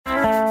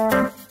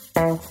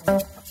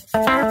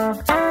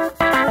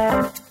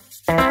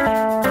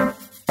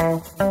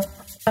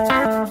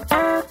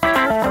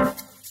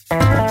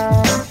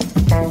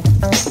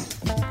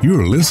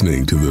You're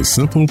listening to the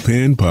Simple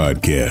Pin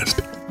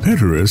Podcast,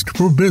 Pinterest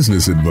for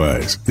business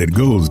advice that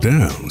goes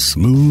down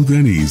smooth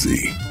and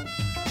easy.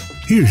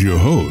 Here's your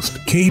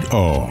host, Kate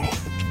Ahl.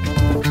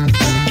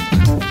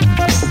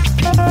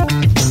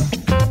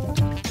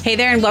 Hey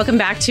there, and welcome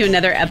back to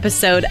another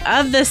episode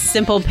of the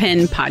Simple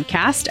Pin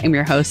Podcast. I'm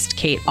your host,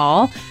 Kate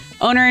Ahl,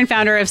 owner and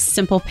founder of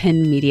Simple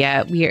Pin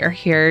Media. We are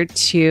here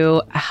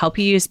to help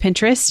you use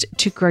Pinterest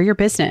to grow your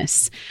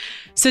business.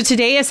 So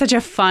today is such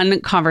a fun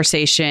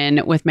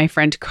conversation with my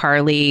friend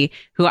Carly,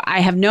 who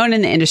I have known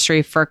in the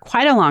industry for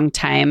quite a long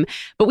time,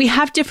 but we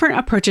have different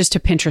approaches to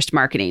Pinterest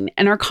marketing.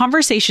 And our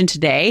conversation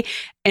today,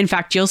 in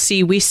fact, you'll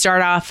see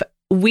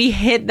we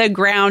hit the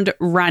ground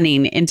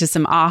running into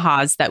some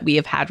ahas that we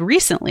have had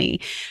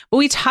recently. But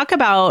we talk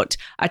about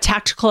a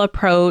tactical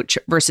approach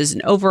versus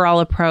an overall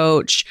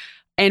approach.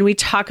 And we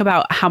talk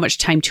about how much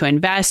time to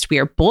invest. We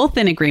are both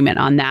in agreement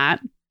on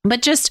that.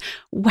 But just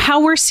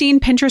how we're seeing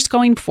Pinterest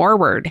going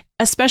forward,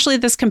 especially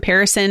this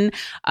comparison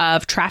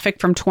of traffic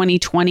from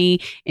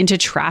 2020 into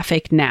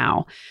traffic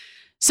now.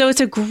 So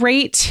it's a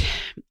great,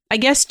 I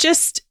guess,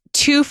 just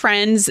two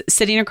friends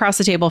sitting across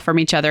the table from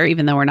each other,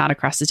 even though we're not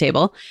across the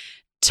table,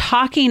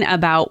 talking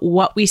about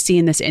what we see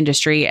in this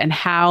industry and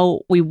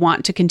how we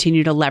want to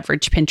continue to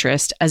leverage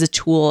Pinterest as a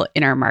tool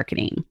in our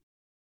marketing.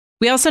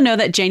 We also know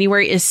that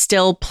January is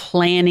still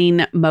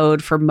planning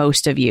mode for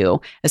most of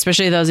you,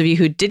 especially those of you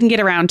who didn't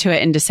get around to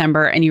it in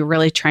December and you're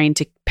really trying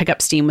to pick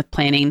up steam with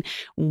planning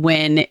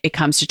when it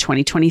comes to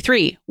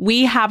 2023.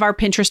 We have our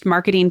Pinterest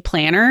marketing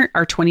planner,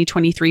 our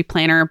 2023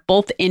 planner,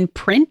 both in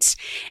print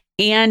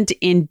and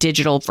in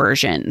digital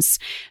versions.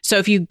 So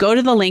if you go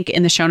to the link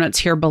in the show notes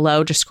here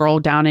below, just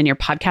scroll down in your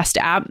podcast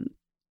app,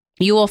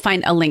 you will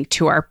find a link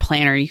to our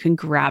planner. You can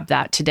grab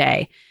that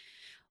today.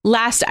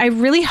 Last, I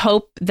really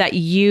hope that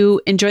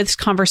you enjoy this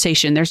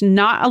conversation. There's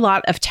not a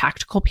lot of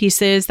tactical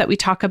pieces that we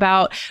talk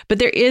about, but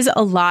there is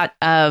a lot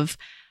of,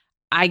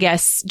 I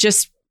guess,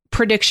 just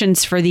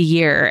predictions for the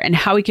year and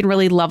how we can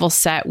really level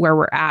set where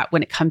we're at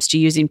when it comes to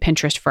using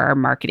Pinterest for our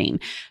marketing.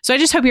 So I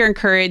just hope you're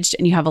encouraged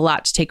and you have a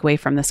lot to take away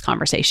from this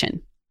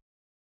conversation.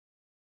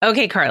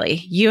 Okay,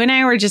 Carly, you and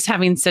I were just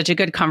having such a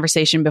good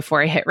conversation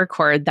before I hit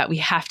record that we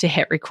have to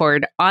hit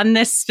record on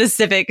this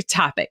specific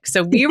topic.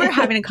 So we were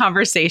having a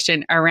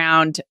conversation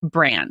around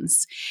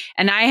brands.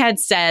 And I had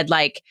said,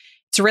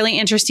 it's really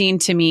interesting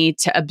to me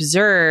to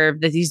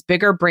observe that these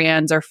bigger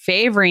brands are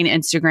favoring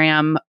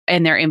Instagram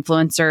and their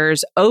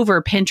influencers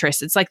over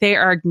Pinterest. It's like they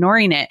are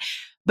ignoring it.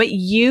 But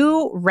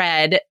you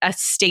read a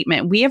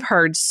statement we have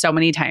heard so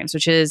many times,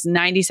 which is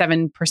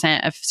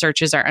 97% of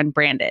searches are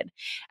unbranded.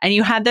 And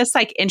you had this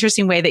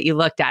interesting way that you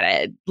looked at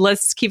it.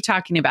 Let's keep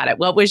talking about it.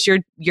 What was your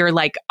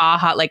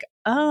aha,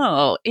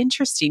 oh,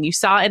 interesting. You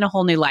saw it in a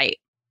whole new light.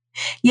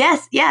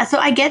 Yes. Yeah. So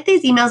I get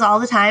these emails all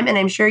the time, and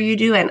I'm sure you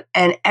do.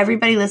 And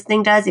everybody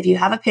listening does. If you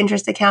have a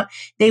Pinterest account,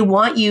 they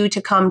want you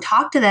to come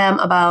talk to them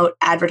about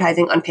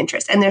advertising on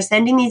Pinterest. And they're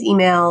sending these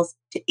emails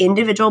to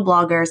individual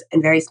bloggers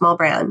and very small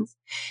brands.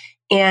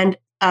 And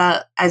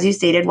as you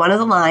stated, one of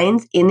the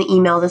lines in the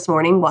email this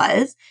morning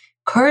was,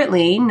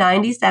 currently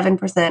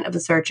 97% of the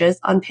searches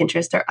on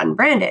Pinterest are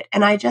unbranded.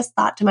 And I just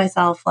thought to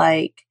myself,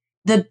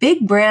 the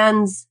big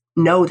brands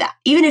know that,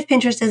 even if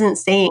Pinterest isn't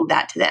saying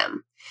that to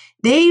them.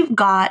 They've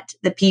got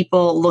the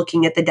people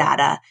looking at the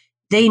data.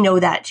 They know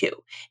that too.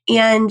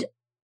 And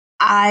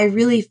I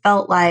really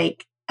felt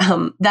like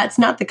that's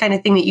not the kind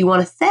of thing that you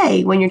want to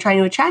say when you're trying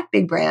to attract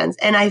big brands.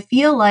 And I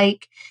feel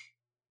like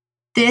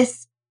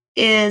this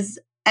is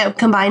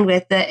combined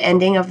with the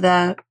ending of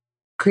the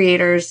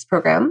creators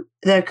program,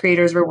 the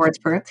creators rewards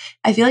program.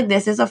 I feel like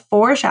this is a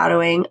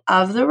foreshadowing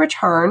of the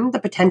return, the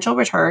potential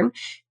return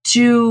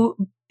to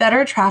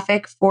better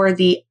traffic for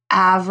the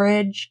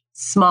average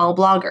small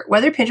blogger.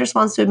 Whether Pinterest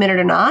wants to admit it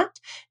or not,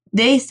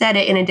 they said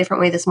it in a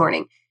different way this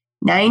morning.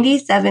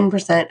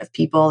 97% of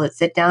people that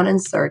sit down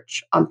and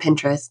search on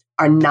Pinterest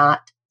are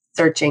not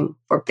searching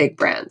for big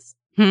brands.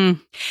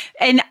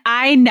 And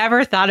I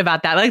never thought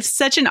about that.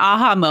 Such an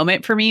aha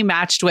moment for me,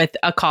 matched with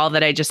a call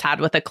that I just had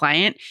with a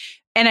client.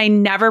 And I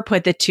never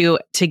put the two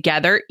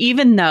together,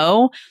 even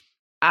though,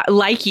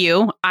 like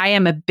you, I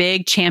am a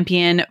big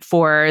champion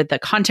for the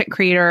content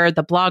creator,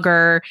 the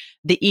blogger,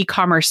 the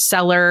e-commerce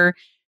seller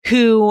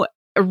who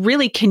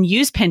really can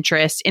use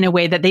Pinterest in a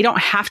way that they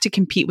don't have to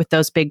compete with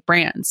those big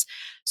brands.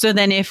 So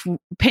then if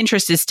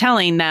Pinterest is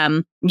telling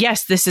them,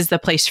 yes, this is the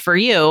place for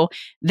you,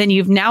 then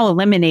you've now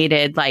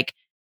eliminated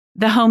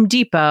the Home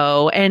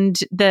Depot and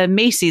the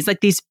Macy's,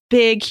 these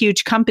big,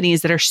 huge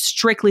companies that are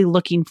strictly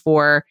looking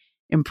for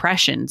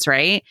impressions,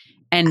 right?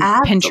 And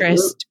absolutely.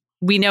 Pinterest,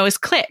 we know, is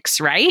clicks,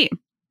 right?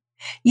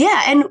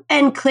 Yeah.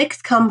 And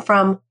clicks come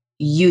from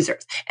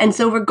users. And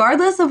so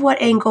regardless of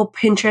what angle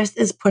Pinterest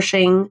is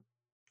pushing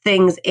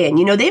things in,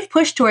 they've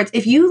pushed towards,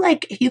 if you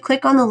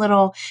click on the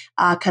little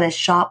kind of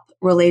shop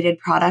related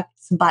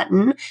products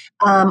button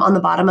on the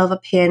bottom of a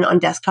pin on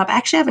desktop.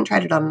 Actually, I haven't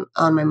tried it on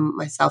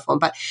my cell phone,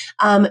 but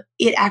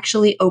it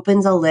actually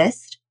opens a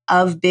list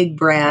of big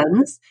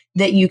brands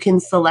that you can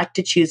select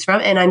to choose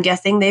from. And I'm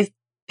guessing they've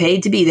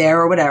paid to be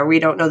there or whatever. We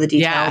don't know the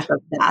details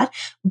of that.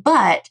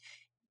 But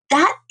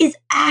that is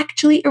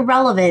actually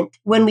irrelevant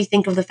when we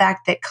think of the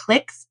fact that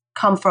clicks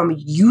come from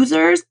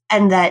users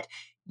and that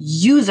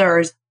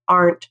users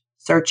aren't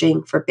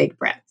searching for big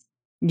brands.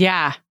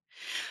 Yeah.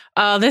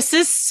 Oh, this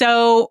is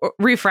so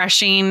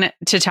refreshing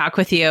to talk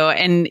with you.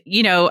 And,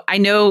 you know, I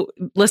know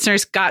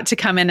listeners got to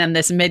come in on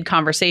this mid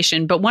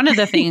conversation, but one of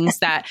the things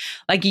that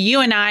like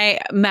you and I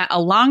met a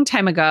long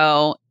time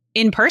ago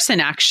in person,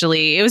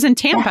 actually, it was in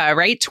Tampa,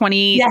 right?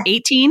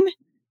 2018. Yes.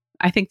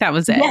 I think that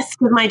was it. Yes,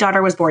 because my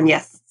daughter was born.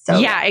 Yes. So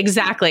yeah,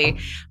 exactly.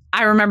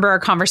 I remember our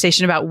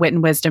conversation about Wit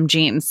and Wisdom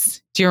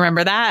jeans. Do you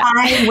remember that?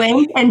 I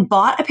went and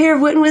bought a pair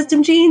of Wit and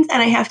Wisdom jeans,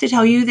 and I have to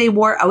tell you, they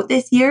wore out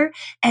this year,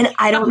 and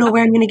I don't know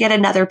where I'm going to get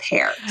another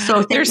pair.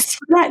 So thanks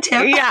for that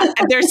tip. Yeah,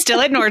 they're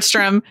still at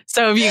Nordstrom.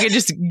 So if you could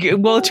just,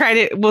 we'll try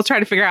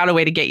to figure out a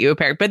way to get you a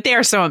pair. But they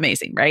are so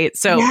amazing, right?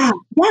 So yeah,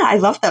 I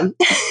love them.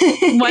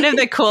 One of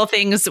the cool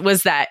things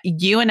was that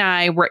you and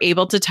I were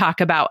able to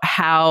talk about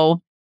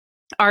how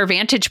our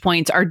vantage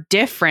points are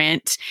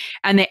different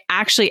and they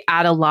actually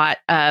add a lot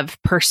of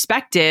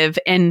perspective.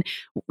 And,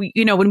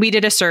 you know, when we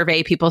did a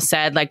survey, people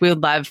said, like, we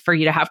would love for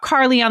you to have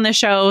Carly on the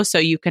show so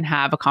you can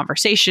have a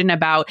conversation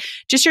about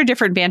just your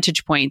different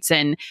vantage points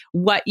and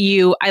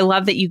I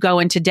love that you go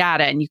into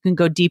data and you can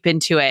go deep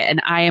into it.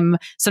 And I am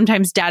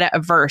sometimes data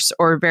averse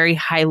or very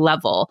high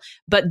level,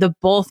 but the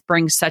both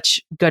bring such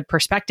good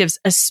perspectives,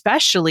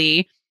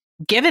 especially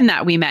given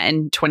that we met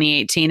in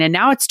 2018 and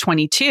now it's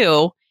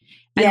 22.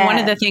 And one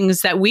of the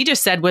things that we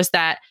just said was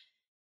that,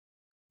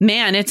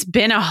 man, it's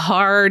been a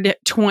hard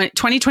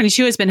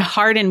 2022 has been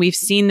hard and we've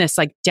seen this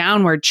like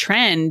downward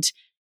trend.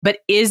 But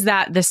is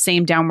that the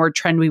same downward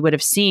trend we would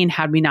have seen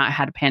had we not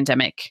had a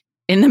pandemic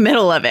in the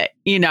middle of it?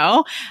 You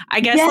know, I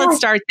guess let's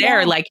start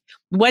there. Yeah. Like,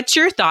 what's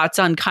your thoughts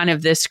on kind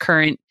of this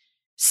current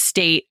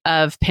state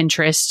of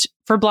Pinterest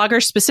for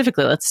bloggers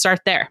specifically? Let's start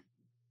there.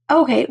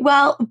 Okay.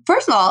 Well,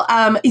 first of all,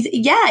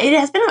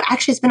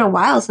 it's been a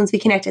while since we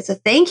connected. So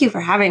thank you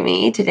for having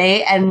me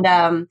today. And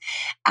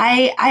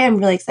I am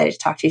really excited to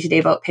talk to you today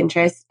about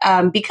Pinterest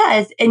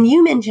because, and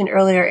you mentioned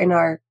earlier in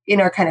our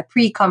kind of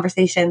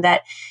pre-conversation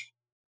that,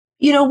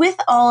 you know, with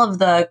all of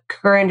the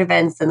current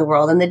events in the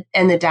world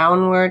and the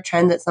downward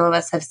trend that some of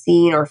us have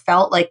seen or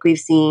felt like we've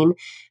seen,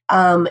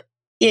 the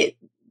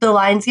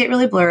lines get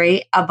really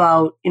blurry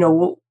about, you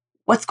know,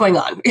 what's going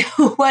on,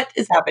 what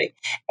is happening.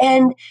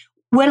 And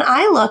when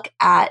I look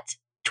at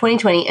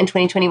 2020 and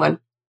 2021,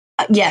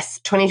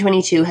 yes,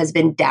 2022 has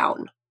been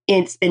down.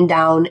 It's been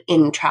down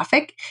in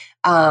traffic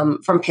from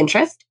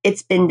Pinterest.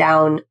 It's been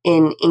down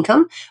in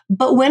income.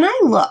 But when I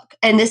look,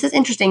 and this is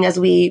interesting as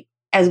we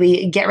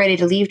get ready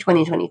to leave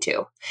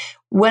 2022,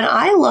 when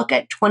I look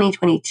at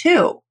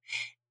 2022,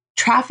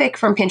 traffic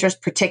from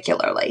Pinterest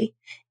particularly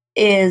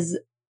is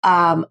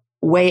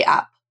way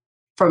up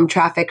from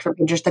traffic from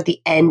Pinterest at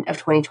the end of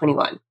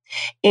 2021.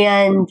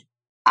 And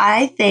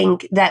I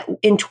think that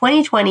in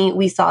 2020,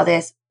 we saw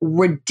this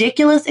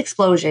ridiculous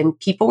explosion.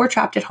 People were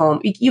trapped at home.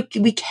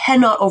 We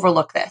cannot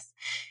overlook this.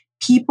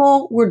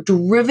 People were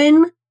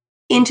driven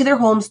into their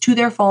homes, to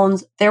their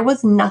phones. There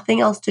was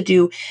nothing else to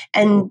do.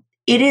 And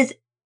it is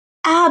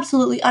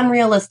absolutely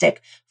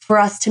unrealistic for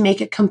us to make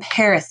a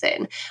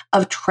comparison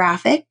of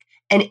traffic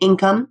and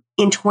income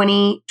in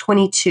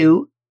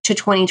 2022 to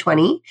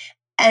 2020.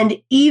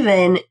 And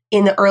even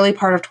in the early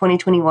part of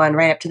 2021,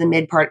 right up to the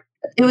mid part,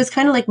 it was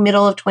kind of like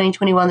middle of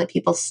 2021 that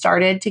people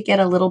started to get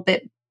a little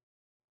bit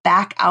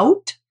back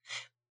out.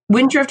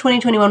 Winter of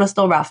 2021 was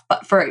still rough,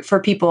 but for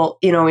people,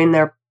 you know, in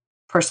their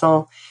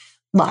personal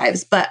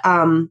lives. But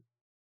I'm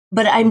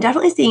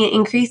definitely seeing an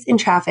increase in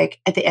traffic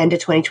at the end of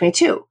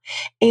 2022.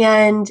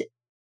 And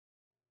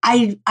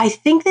I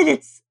think that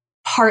it's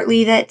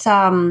partly that,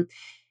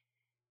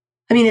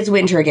 it's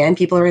winter again.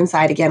 People are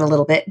inside again a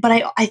little bit, but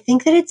I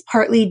think that it's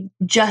partly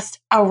just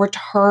a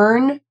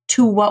return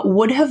to what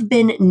would have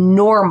been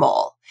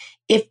normal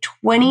if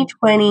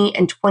 2020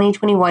 and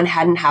 2021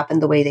 hadn't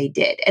happened the way they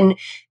did. And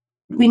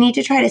we need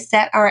to try to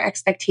set our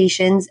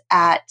expectations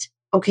at,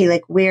 okay,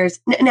 like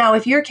now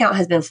if your account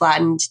has been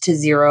flattened to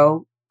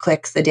 0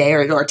 clicks a day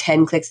or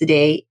 10 clicks a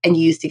day and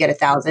you used to get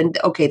 1,000,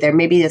 okay, there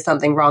maybe is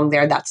something wrong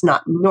there. That's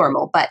not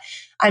normal. But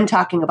I'm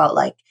talking about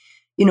like,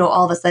 you know,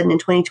 all of a sudden in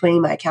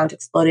 2020, my account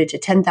exploded to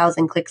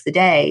 10,000 clicks a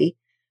day.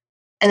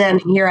 And then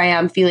here I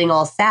am feeling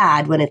all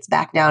sad when it's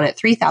back down at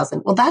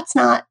 3,000. Well, that's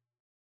not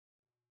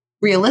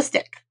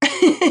realistic.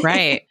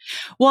 Right.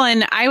 Well,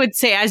 and I would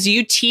say as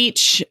you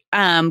teach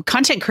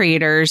content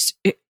creators,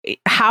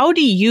 how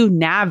do you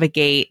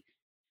navigate,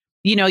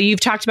 you know, you've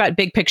talked about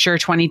big picture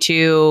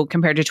 22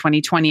 compared to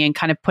 2020 and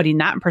kind of putting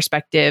that in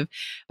perspective,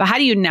 but how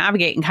do you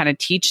navigate and kind of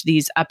teach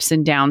these ups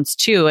and downs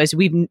too, as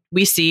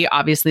we see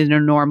obviously the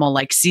normal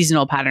like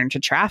seasonal pattern to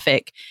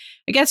traffic,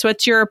 I guess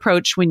what's your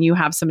approach when you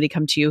have somebody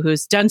come to you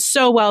who's done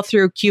so well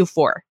through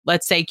Q4,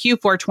 let's say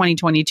Q4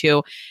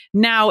 2022,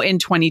 now in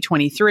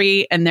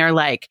 2023, and they're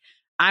like,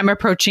 I'm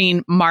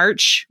approaching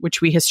March,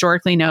 which we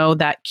historically know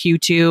that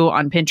Q2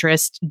 on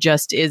Pinterest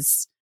just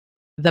is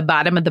the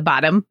bottom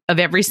of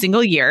every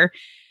single year.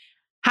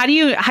 How do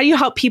you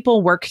help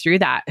people work through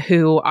that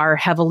who are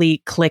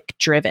heavily click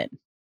driven?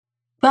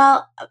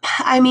 Well,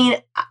 I mean,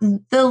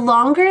 the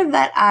longer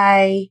that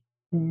I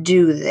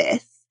do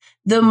this,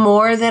 the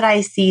more that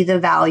I see the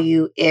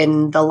value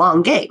in the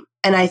long game.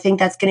 And I think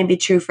that's going to be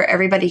true for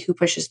everybody who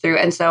pushes through.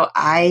 And so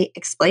I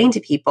explain to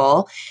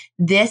people,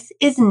 this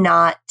is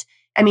not,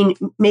 I mean,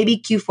 maybe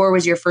Q4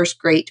 was your first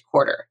great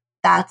quarter.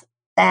 That's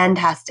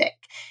fantastic.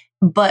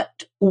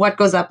 But what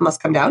goes up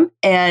must come down.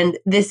 And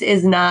this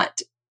is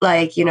not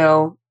like,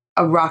 a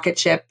rocket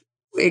ship.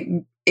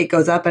 It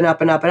goes up and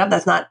up and up and up.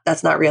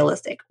 That's not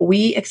realistic.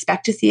 We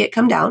expect to see it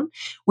come down.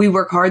 We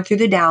work hard through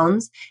the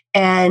downs.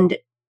 And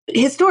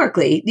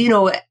historically,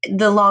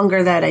 the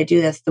longer that I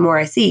do this, the more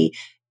I see,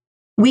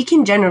 we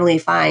can generally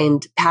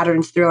find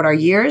patterns throughout our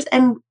years,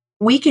 and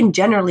we can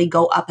generally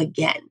go up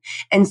again.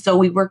 And so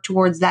we work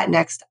towards that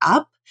next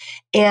up.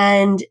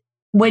 And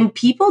when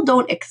people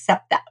don't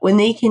accept that, when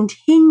they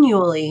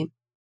continually,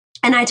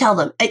 and I tell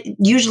them,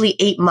 usually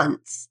 8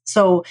 months.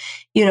 So,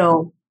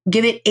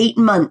 give it 8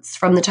 months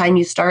from the time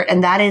you start.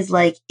 And that is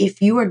like,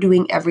 if you are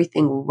doing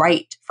everything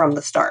right from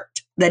the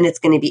start, then it's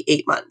going to be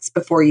 8 months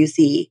before you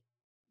see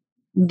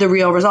the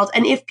real results.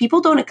 And if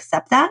people don't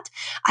accept that,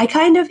 I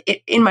kind of,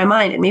 in my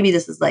mind, and maybe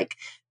this is like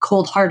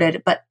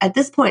cold-hearted, but at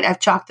this point, I've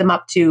chalked them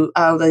up to,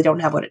 they don't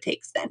have what it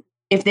takes then.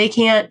 If they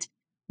can't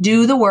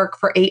do the work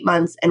for 8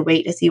 months and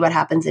wait to see what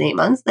happens in 8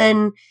 months,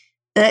 then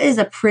that is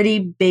a pretty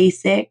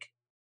basic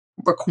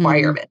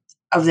requirement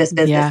of this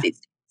business. Yeah. These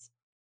days.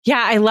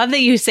 Yeah, I love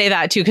that you say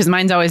that too, because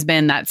mine's always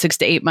been that 6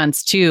 to 8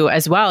 months too,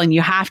 as well. And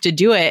you have to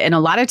do it. And a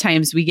lot of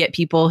times we get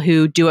people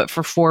who do it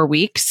for 4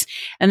 weeks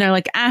and they're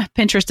like,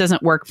 Pinterest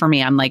doesn't work for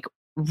me. I'm like,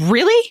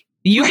 really?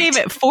 You gave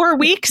it 4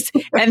 weeks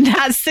and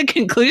that's the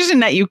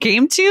conclusion that you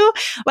came to?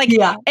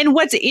 And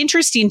what's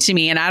interesting to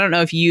me, and I don't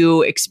know if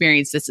you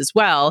experience this as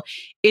well,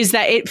 is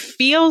that it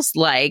feels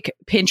like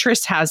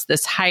Pinterest has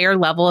this higher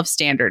level of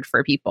standard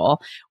for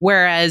people.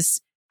 Whereas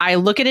I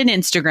look at an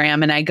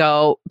Instagram and I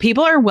go,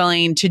 people are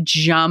willing to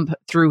jump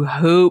through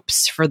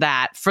hoops for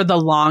that, for the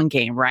long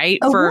game, right?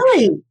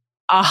 Really?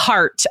 A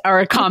heart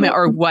or a comment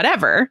or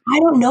whatever. I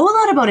don't know a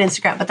lot about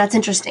Instagram, but that's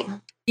interesting.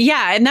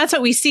 Yeah. And that's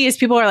what we see is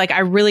people are like,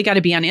 I really got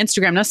to be on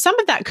Instagram. Now, some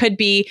of that could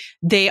be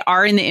they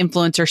are in the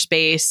influencer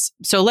space.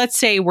 So let's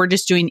say we're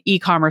just doing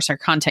e-commerce or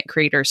content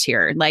creators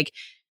here, like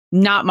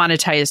not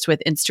monetized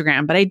with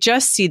Instagram, but I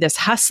just see this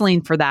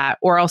hustling for that,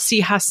 or I'll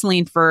see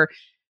hustling for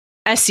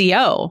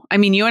SEO. I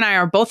mean, you and I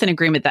are both in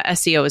agreement that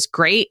SEO is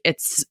great.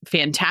 It's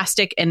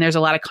fantastic. And there's a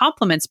lot of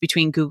complements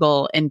between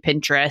Google and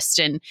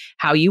Pinterest and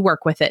how you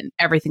work with it and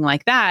everything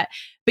like that.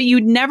 But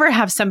you'd never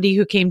have somebody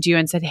who came to you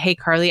and said, hey,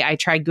 Carly, I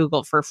tried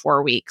Google for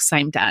 4 weeks.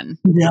 I'm done.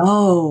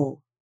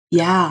 No.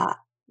 Yeah.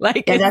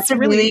 That's a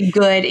really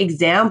good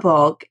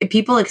example.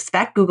 People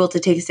expect Google to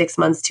take 6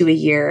 months to a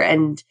year.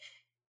 And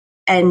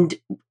I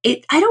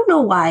don't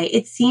know why.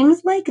 It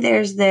seems like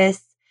there's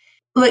this,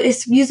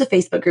 let's use a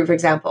Facebook group, for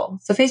example.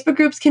 So Facebook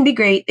groups can be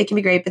great. They can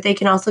be great, but they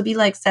can also be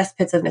like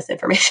cesspits of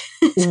misinformation.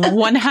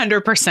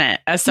 100%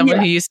 as someone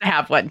who used to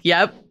have one.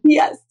 Yep.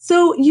 Yes.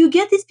 So you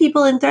get these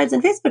people in threads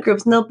and Facebook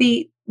groups and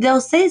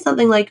they'll say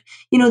something like,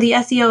 the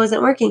SEO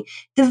isn't working.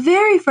 The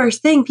very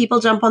first thing people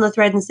jump on the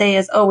thread and say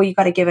is, oh, well, you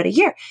got to give it a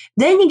year.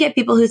 Then you get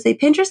people who say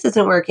Pinterest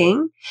isn't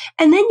working.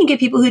 And then you get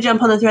people who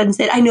jump on the thread and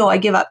say, I know, I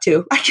give up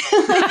too.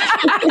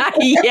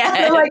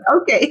 Yeah. I'm like,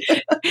 okay.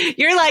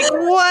 You're like,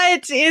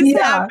 what is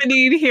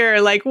happening here?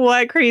 Like,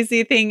 what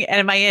crazy thing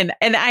am I in?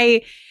 And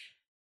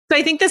so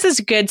I think this is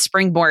a good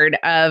springboard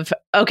of,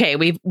 okay,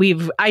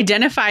 we've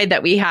identified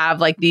that we have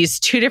like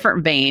these two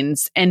different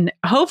veins, and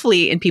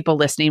hopefully in people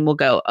listening will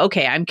go,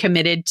 okay, I'm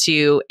committed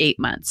to 8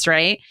 months,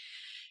 right?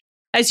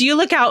 As you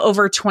look out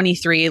over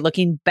 23,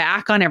 looking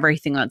back on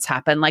everything that's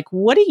happened, like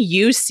what do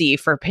you see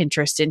for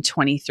Pinterest in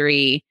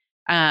 23,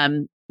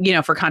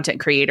 for content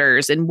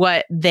creators and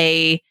what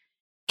they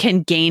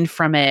can gain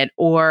from it,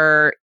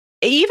 or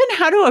even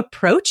how to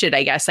approach it,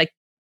 I guess, like,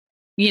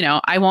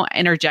 I won't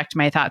interject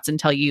my thoughts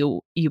until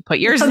you put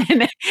yours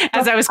in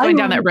as I was going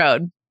down that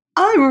road.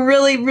 I'm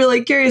really,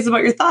 really curious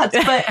about your thoughts,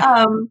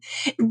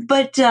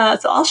 but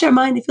so I'll share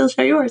mine if you'll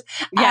share yours.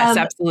 Yes,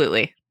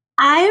 absolutely.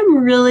 I am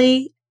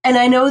really, and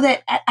I know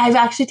that I've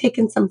actually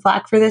taken some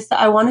flack for this, so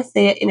I want to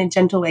say it in a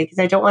gentle way because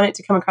I don't want it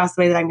to come across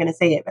the way that I'm going to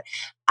say it. But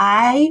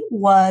I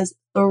was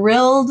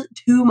thrilled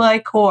to my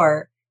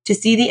core to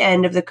see the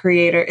end of the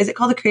Creator. Is it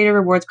called the Creator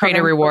Rewards Program?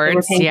 Creator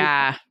Rewards,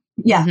 yeah.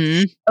 Yeah.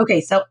 Mm-hmm.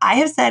 Okay. So I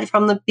have said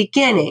from the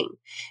beginning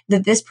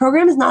that this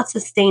program is not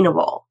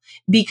sustainable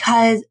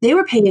because they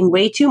were paying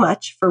way too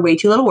much for way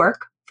too little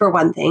work, for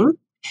one thing.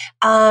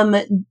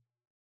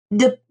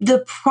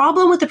 the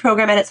problem with the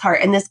program at its heart,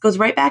 and this goes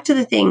right back to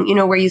the thing,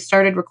 where you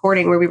started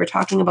recording, where we were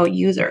talking about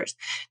users.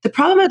 The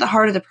problem at the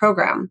heart of the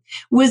program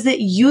was that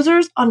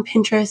users on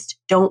Pinterest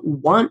don't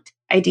want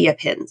idea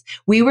pins.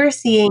 We were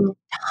seeing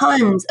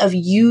tons of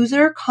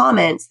user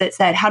comments that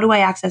said, how do I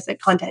access that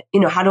content?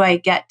 How do I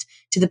get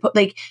to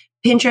like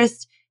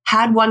Pinterest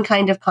had one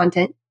kind of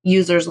content.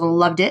 Users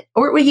loved it.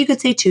 Or you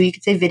could say two, you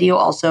could say video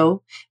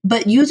also,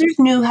 but users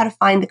knew how to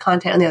find the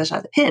content on the other side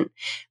of the pin.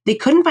 They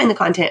couldn't find the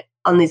content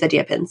on these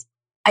idea pins.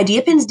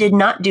 Idea pins did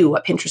not do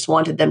what Pinterest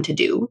wanted them to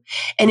do,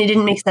 and it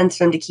didn't make sense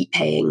for them to keep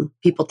paying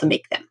people to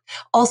make them.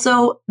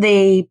 Also,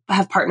 they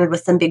have partnered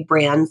with some big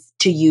brands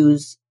to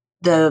use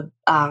the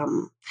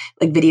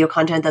like video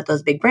content that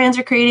those big brands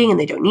are creating, and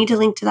they don't need to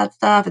link to that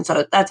stuff. And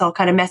so that's all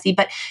kind of messy.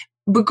 But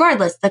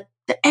regardless, the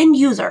end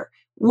user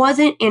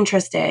wasn't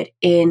interested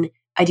in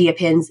idea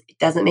pins. It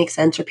doesn't make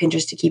sense for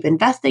Pinterest to keep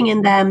investing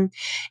in them.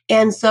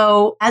 And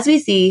so as we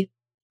see,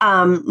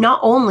 not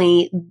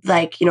only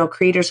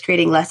creators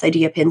creating less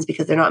idea pins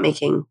because they're not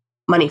making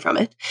money from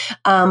it,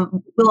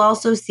 we'll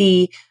also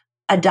see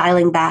a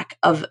dialing back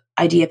of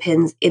idea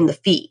pins in the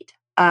feed.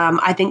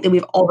 I think that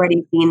we've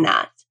already seen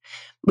that,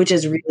 which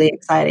is really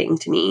exciting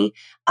to me.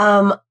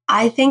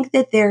 I think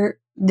that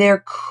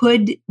there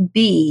could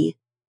be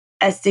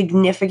a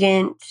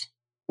significant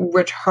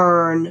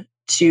return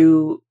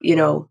to,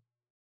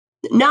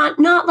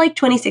 not like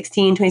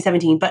 2016,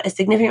 2017, but a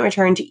significant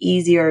return to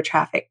easier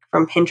traffic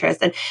from Pinterest.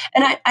 And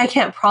I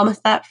can't promise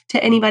that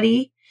to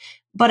anybody,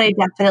 but I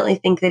definitely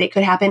think that it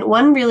could happen.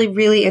 One really,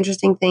 really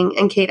interesting thing,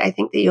 and Kate, I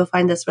think that you'll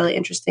find this really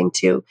interesting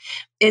too,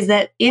 is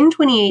that in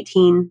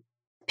 2018,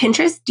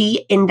 Pinterest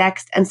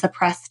de-indexed and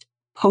suppressed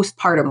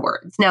postpartum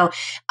words. Now,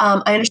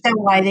 I understand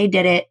why they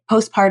did it.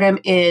 Postpartum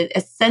is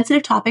a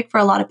sensitive topic for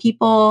a lot of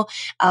people.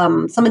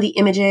 Some of the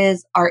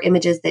images are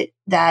images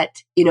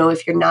that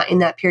if you're not in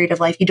that period of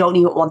life, you don't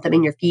even want them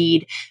in your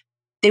feed.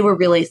 They were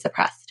really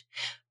suppressed.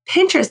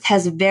 Pinterest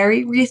has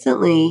very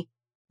recently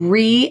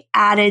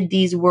re-added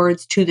these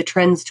words to the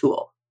trends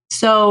tool.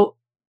 So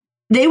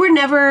they were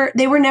never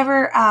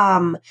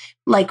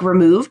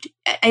removed.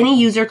 Any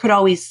user could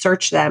always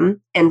search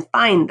them and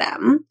find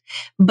them,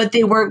 but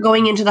they weren't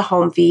going into the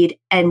home feed,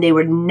 and they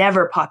were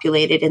never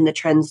populated in the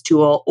trends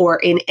tool or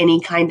in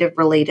any kind of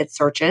related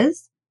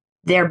searches.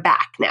 They're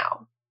back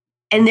now,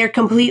 and they're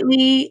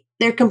completely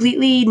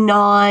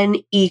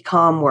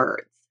non-e-com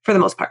words for the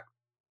most part.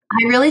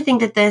 I really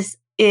think that this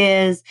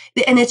is,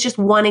 and it's just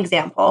one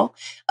example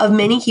of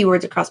many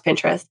keywords across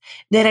Pinterest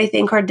that I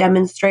think are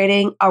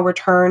demonstrating a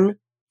return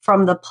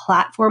from the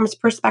platform's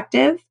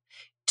perspective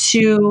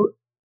to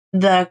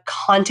the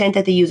content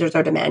that the users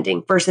are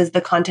demanding versus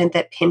the content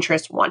that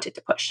Pinterest wanted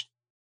to push.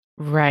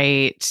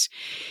 Right.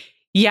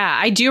 Yeah,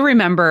 I do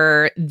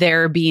remember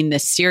there being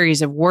this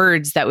series of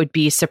words that would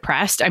be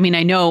suppressed. I mean,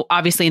 I know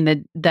obviously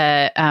in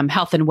the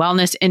health and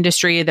wellness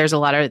industry, there's a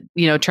lot of,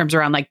 terms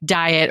around like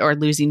diet or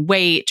losing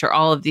weight or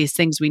all of these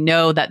things. We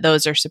know that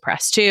those are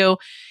suppressed too.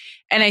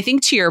 And I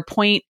think to your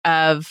point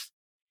of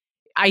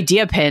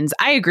idea pins,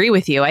 I agree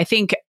with you. I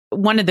think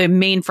one of the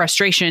main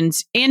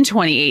frustrations in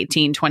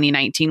 2018,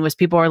 2019 was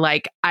people were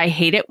like, I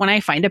hate it when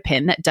I find a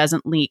pin that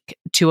doesn't link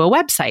to a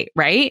website,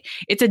 right?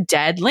 It's a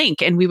dead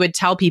link. And we would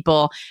tell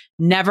people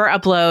never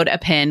upload a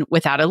pin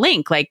without a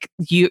link.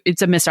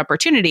 It's a missed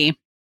opportunity.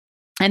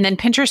 And then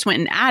Pinterest went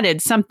and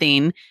added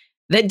something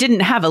that didn't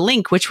have a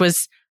link, which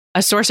was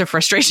a source of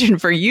frustration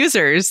for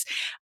users.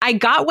 I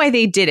got why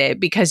they did it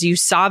because you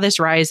saw this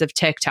rise of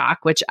TikTok,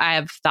 which I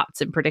have thoughts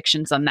and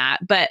predictions on that.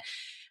 But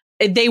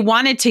they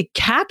wanted to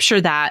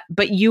capture that,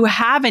 but you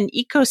have an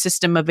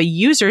ecosystem of a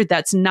user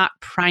that's not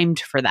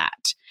primed for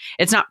that.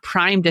 It's not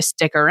primed to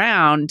stick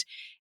around.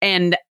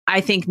 And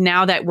I think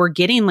now that we're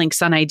getting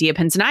links on idea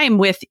pins, and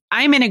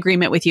I'm in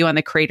agreement with you on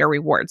the creator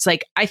rewards.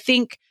 I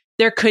think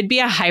there could be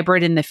a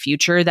hybrid in the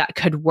future that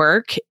could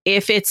work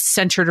if it's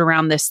centered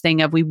around this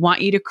thing of we want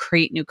you to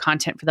create new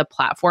content for the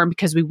platform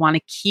because we want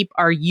to keep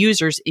our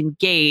users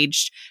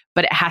engaged,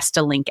 but it has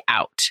to link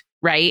out.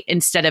 Right?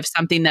 Instead of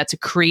something that's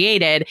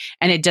created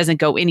and it doesn't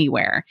go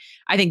anywhere.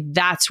 I think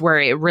that's where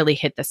it really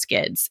hit the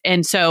skids.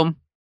 And so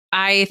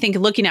I think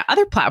looking at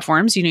other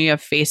platforms, you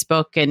have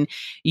Facebook and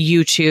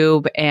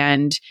YouTube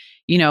and,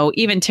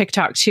 even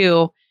TikTok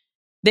too,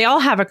 they all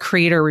have a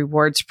creator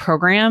rewards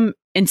program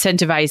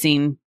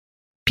incentivizing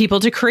people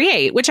to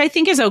create, which I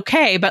think is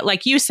okay. But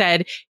like you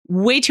said,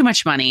 way too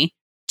much money,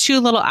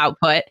 too little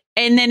output.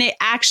 And then it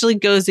actually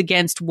goes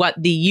against what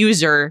the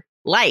user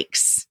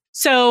likes.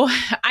 So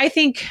I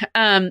think,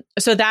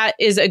 so that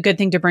is a good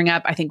thing to bring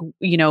up. I think,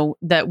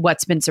 that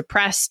what's been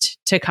suppressed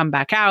to come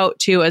back out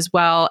too as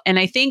well. And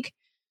I think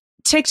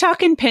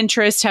TikTok and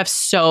Pinterest have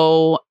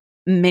so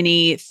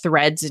many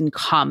threads in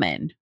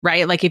common,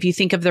 right? Like if you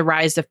think of the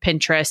rise of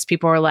Pinterest,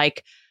 people are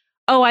like,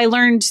 oh, I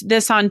learned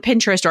this on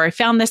Pinterest, or I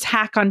found this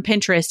hack on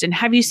Pinterest. And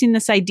have you seen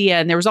this idea?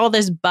 And there was all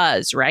this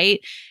buzz,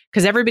 right?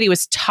 Because everybody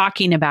was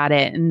talking about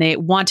it and they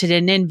wanted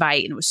an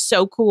invite and it was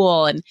so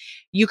cool. And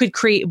you could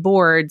create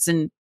boards.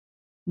 And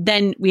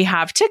then we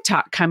have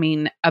TikTok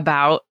coming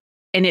about,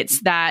 and it's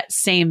that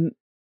same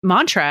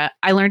mantra,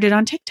 I learned it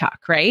on TikTok,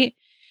 right?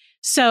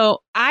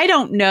 So I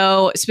don't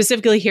know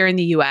specifically here in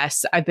the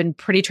US. I've been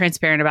pretty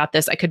transparent about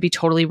this. I could be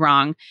totally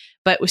wrong,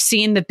 but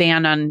seeing the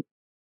ban on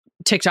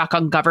TikTok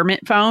on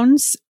government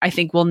phones, I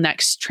think will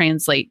next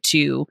translate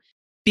to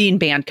being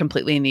banned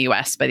completely in the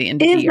US by the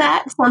end of the year. Is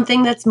that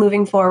something that's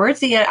moving forward?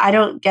 So yeah, I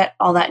don't get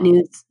all that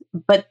news,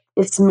 but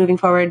it's moving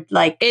forward.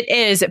 Like it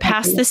is. It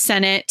passed the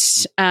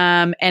Senate.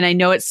 And I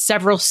know it's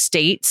several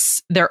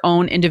states, their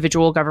own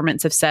individual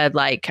governments have said,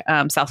 like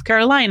South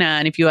Carolina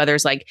and a few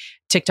others, like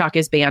TikTok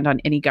is banned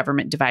on any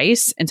government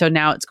device. And so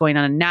now it's going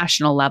on a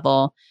national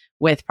level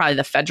with probably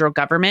the federal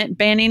government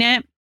banning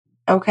it.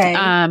 Okay.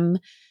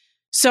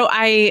 So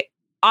I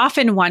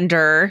often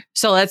wonder,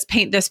 so let's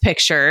paint this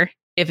picture.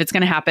 If it's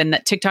going to happen,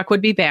 that TikTok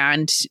would be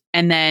banned.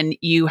 And then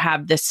you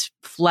have this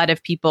flood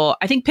of people.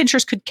 I think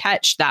Pinterest could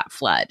catch that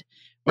flood,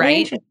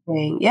 right?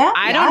 Interesting. Yeah.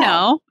 I don't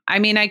know. I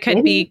mean, I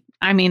could be,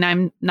 I mean,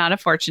 I'm not a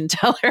fortune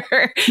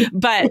teller,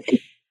 but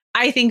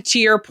I think to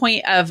your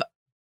point of,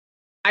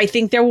 I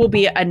think there will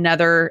be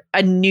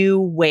a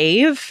new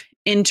wave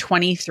in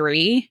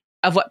 23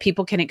 of what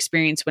people can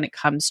experience when it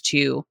comes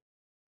to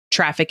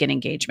traffic and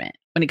engagement,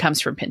 when it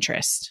comes from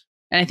Pinterest.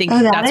 And I think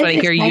that's what I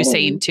hear you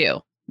saying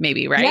too.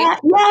 Maybe, right?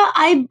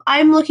 Yeah.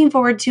 I'm looking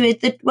forward to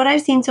it. What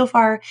I've seen so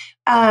far.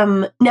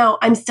 Now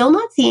I'm still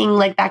not seeing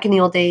like back in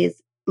the old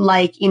days,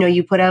 like, you know,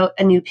 you put out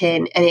a new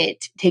pin and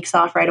it takes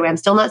off right away. I'm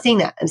still not seeing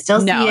that. I'm still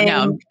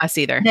seeing us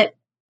either. That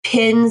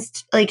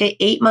pins like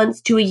 8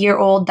 months to a year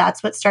old.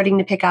 That's what's starting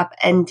to pick up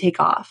and take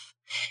off.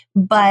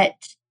 But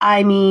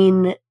I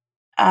mean,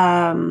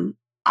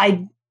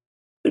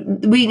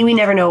 we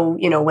never know,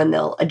 you know, when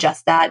they'll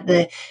adjust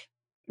that.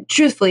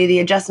 Truthfully, the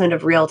adjustment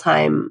of real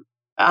time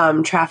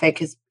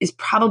traffic is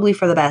probably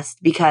for the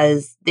best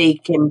because they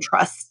can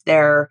trust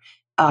their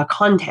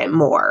content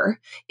more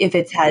if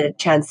it's had a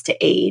chance to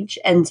age,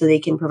 and so they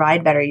can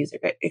provide better user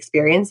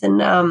experience.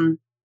 And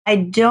I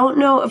don't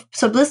know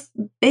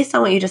based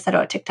on what you just said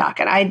about TikTok,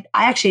 and I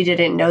actually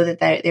didn't know that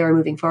they were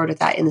moving forward with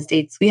that in the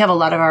States. We have a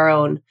lot of our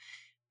own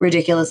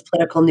ridiculous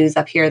political news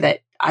up here that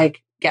I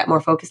get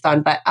more focused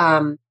on, but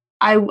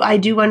I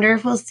do wonder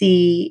if we'll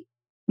see.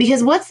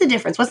 Because what's the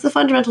difference? What's the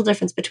fundamental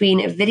difference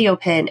between a video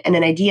pin and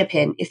an idea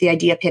pin if the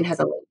idea pin has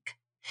a link?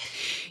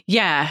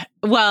 Yeah.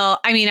 Well,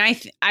 I mean,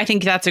 I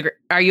think that's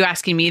are you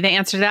asking me the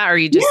answer to that? Or are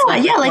you just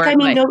don't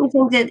you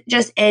think that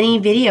just any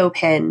video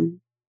pin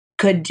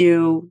could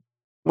do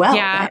well?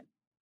 Yeah. Right?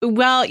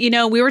 Well, you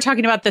know, we were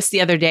talking about this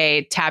the other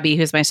day. Tabby,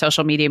 who's my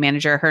social media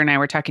manager, her and I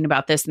were talking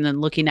about this and then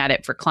looking at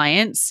it for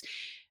clients.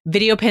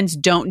 Video pins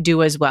don't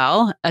do as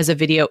well as a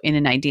video in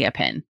an idea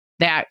pin.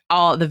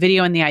 The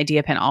video in the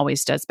idea pin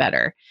always does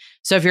better.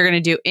 So if you're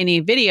going to do any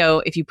video,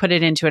 if you put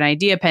it into an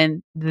idea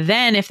pin,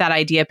 then if that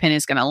idea pin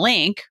is going to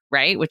link,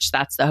 right, which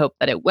that's the hope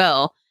that it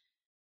will,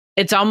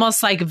 it's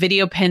almost like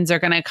video pins are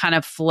going to kind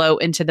of flow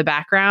into the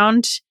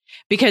background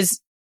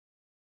because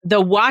the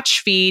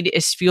watch feed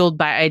is fueled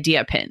by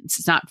idea pins.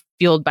 It's not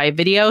fueled by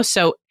video.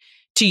 So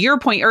to your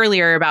point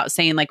earlier about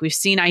saying like we've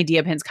seen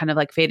idea pins kind of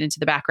like fade into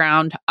the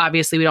background.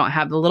 Obviously, we don't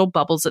have the little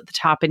bubbles at the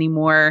top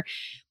anymore.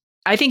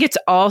 I think it's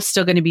all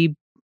still going to be,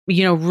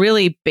 you know,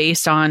 really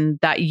based on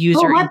that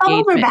user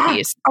engagement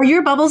piece. Are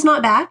your bubbles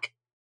not back?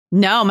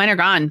 No, mine are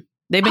gone.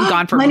 They've been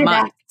gone for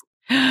months.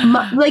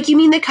 Like you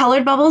mean the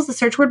colored bubbles, the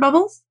search word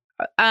bubbles?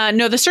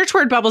 No, the search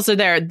word bubbles are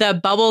there. The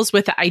bubbles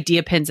with the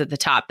idea pins at the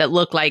top that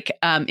look like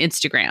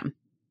Instagram.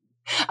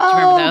 Do you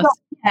remember those?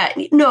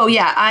 Yeah. No,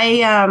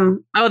 yeah.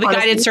 The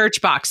guided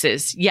search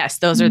boxes. Yes,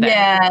 those are there.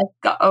 Yeah.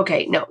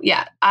 Okay. No,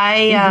 yeah.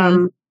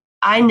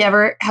 I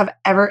never have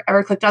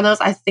ever clicked on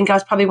those. I think I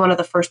was probably one of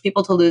the first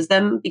people to lose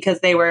them because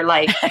they were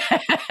like,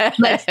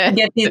 let's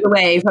get these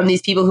away from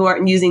these people who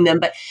aren't using them.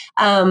 But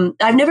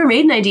I've never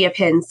made an idea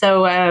pin.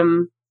 So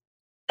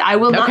I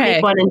will not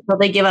make one until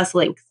they give us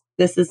links.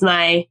 This is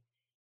my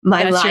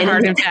that's line. Your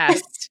hard and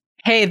fast.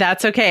 Hey,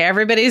 that's okay.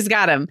 Everybody's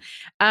got them.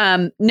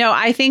 No,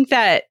 I think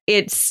that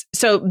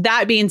so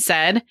that being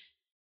said,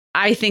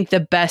 I think the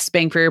best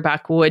bang for your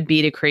buck would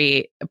be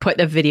to put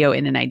the video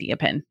in an idea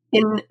pin.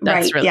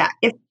 Yeah.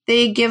 If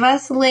they give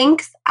us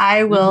links,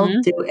 I will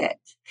do it.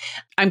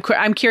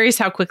 I'm curious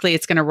how quickly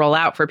it's going to roll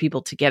out for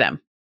people to get them.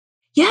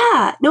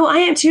 Yeah, no, I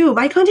am too.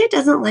 My content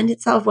doesn't lend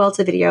itself well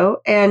to video.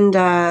 And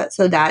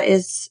so that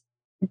is,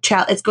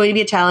 it's going to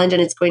be a challenge,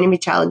 and it's going to be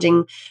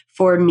challenging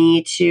for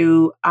me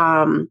to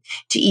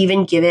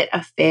even give it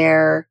a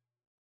fair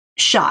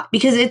shot,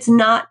 because it's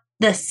not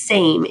the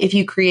same if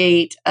you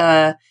create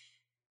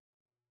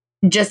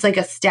just like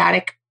a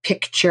static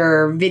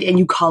picture video and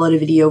you call it a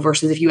video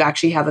versus if you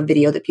actually have a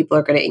video that people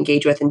are going to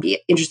engage with and be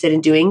interested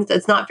in doing. So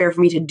it's not fair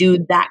for me to do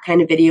that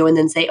kind of video and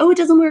then say, oh, it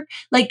doesn't work.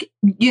 Like,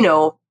 you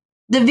know,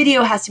 the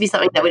video has to be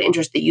something that would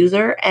interest the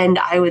user, and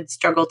I would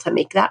struggle to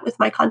make that with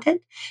my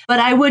content. But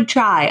I would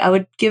try. I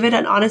would give it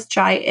an honest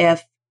try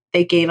if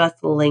they gave us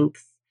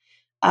links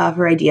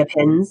for idea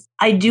pins.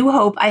 I do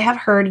hope. I have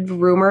heard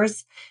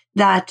rumors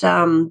that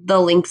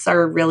the links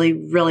are really,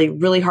 really,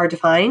 really hard to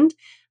find.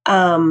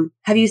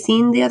 Have you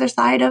seen the other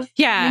side of?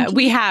 Yeah,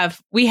 we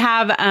have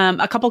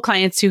a couple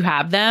clients who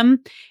have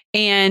them,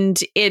 And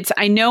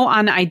I know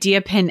on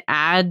Idea Pin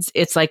ads,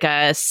 it's like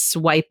a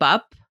swipe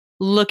up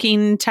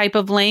looking type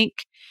of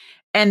link.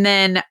 And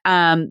then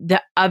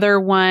the other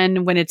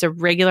one, when it's a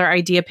regular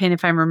Idea Pin,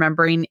 if I'm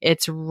remembering,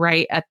 it's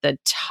right at the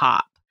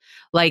top.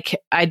 Like,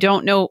 I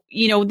don't know,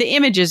 the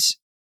images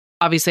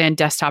obviously on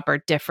desktop are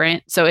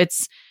different. So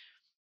it's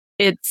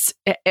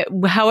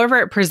however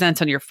it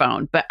presents on your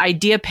phone, but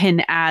Idea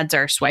Pin ads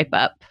are swipe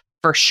up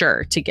for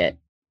sure to get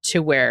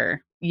to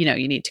where,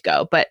 you need to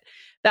go. But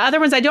the other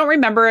ones, I don't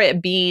remember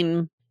it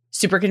being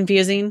super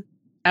confusing.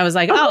 I was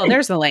like, oh,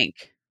 there's the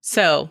link.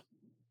 So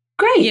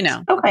great.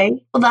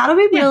 Okay. Well, that'll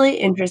be really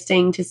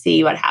interesting to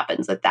see what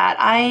happens with that.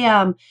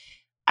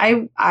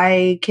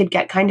 I could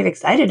get kind of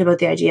excited about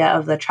the idea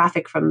of the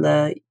traffic from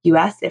the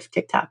US if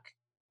TikTok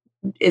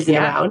isn't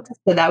around.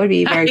 So that would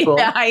be very cool.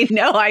 I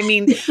know. I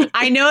mean,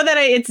 I know that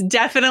it's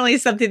definitely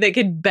something that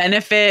could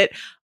benefit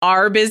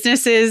our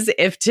businesses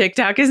if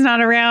TikTok is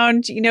not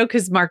around,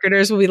 because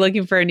marketers will be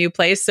looking for a new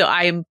place. So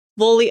I am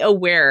fully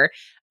aware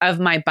of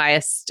my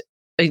biased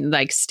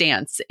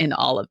stance in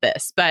all of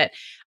this, but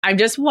I'm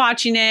just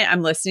watching it.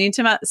 I'm listening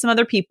to some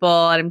other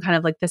people and I'm kind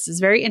of like, this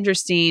is very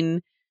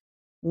interesting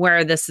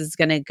where this is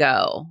going to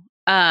go.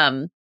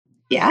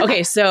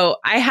 Okay. So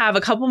I have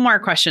a couple more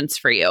questions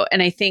for you.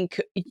 And I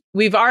think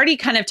we've already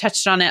kind of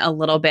touched on it a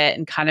little bit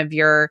and kind of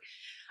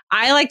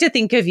I like to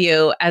think of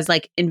you as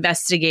like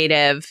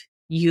investigative.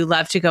 You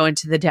love to go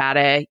into the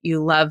data.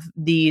 You love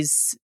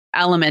these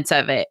elements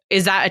of it.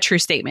 Is that a true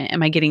statement?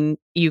 Am I getting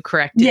you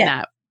correct in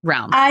that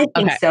realm? I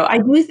think so.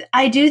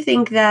 I do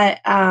think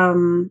that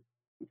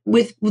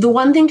with the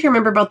one thing to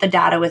remember about the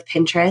data with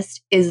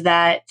Pinterest is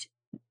that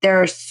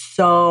there are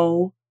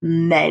so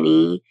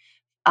many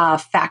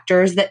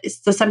factors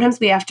so sometimes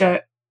we have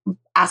to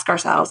ask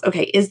ourselves,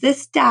 okay, is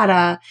this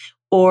data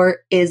or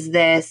is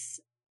this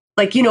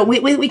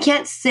we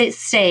can't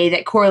say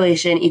that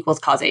correlation equals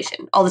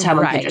causation all the time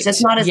on Pinterest.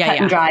 It's not as cut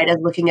and dried as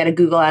looking at a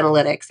Google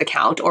Analytics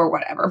account or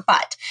whatever.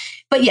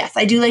 But yes,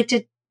 I do like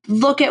to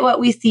look at what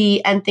we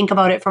see and think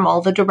about it from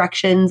all the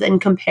directions and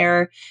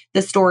compare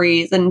the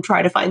stories and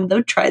try to find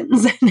the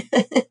trends and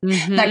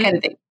that kind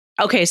of thing.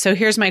 Okay, so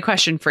here's my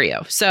question for you.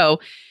 So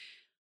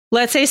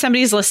let's say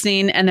somebody's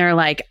listening and they're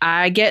like,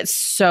 I get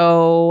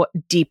so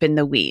deep in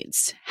the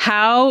weeds.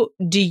 How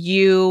do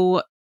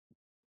you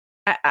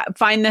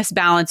find this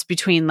balance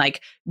between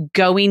like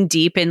going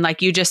deep and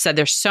like you just said,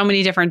 there's so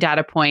many different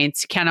data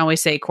points. Can't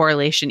always say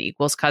correlation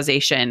equals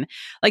causation.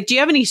 Like, do you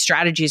have any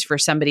strategies for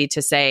somebody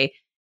to say,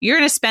 you're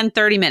going to spend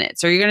 30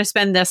 minutes or you're going to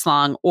spend this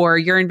long or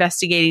you're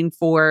investigating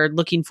for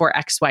looking for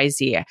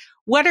XYZ?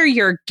 What are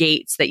your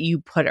gates that you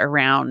put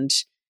around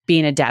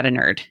being a data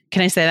nerd?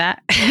 Can I say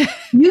that?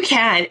 You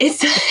can.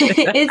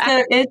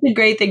 It's a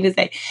great thing to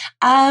say.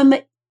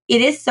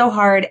 It is so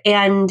hard.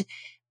 And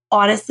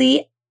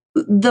honestly,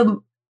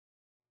 the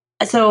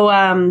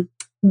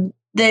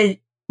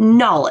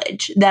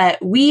knowledge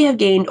that we have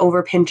gained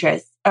over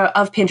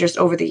Pinterest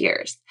over the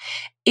years,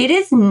 it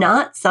is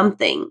not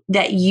something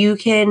that you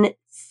can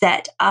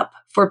set up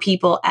for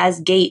people as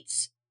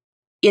gates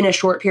in a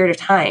short period of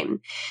time.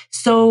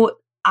 So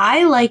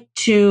I like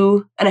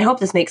to, and I hope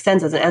this makes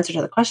sense as an answer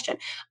to the question,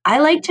 I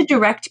like to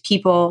direct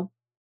people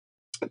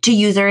to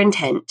user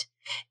intent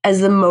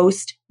as the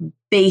most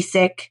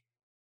basic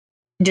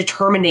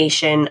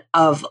determination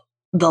of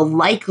the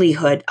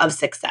likelihood of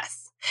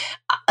success.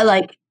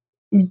 Like,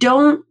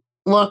 don't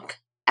look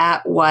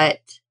at what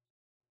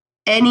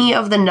any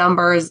of the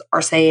numbers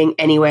are saying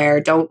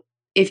anywhere.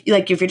 If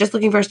you're just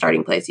looking for a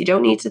starting place, you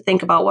don't need to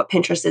think about what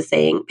Pinterest is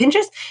saying.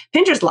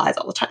 Pinterest lies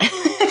all the time.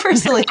 I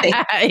personally think.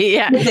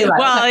 Yeah.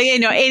 Well,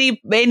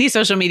 any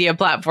social media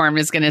platform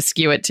is going to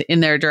skew it in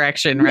their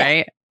direction,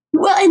 right?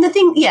 Well, and the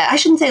thing, I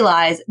shouldn't say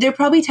lies. They're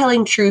probably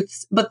telling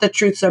truths, but the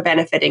truths are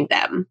benefiting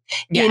them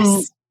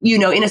in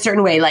a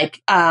certain way.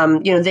 Like,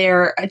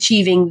 they're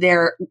achieving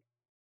their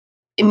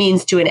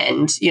means to an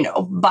end,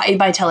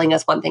 by telling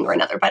us one thing or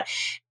another. But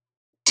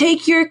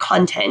take your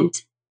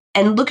content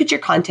and look at your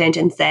content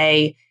and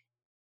say,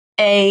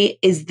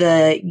 is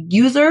the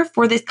user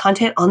for this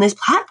content on this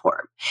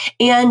platform?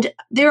 And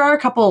there are a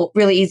couple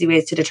really easy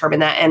ways to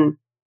determine that. And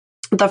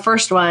the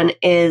first one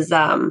is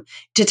to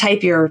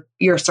type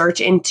your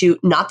search into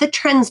not the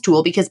trends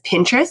tool, because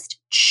Pinterest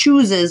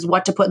chooses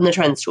what to put in the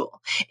trends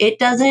tool. It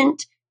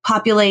doesn't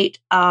populate,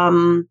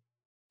 in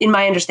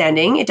my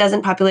understanding, it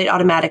doesn't populate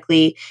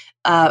automatically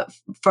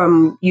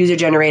from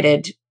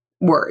user-generated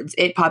words.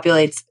 It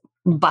populates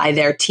by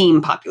their team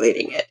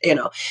populating it,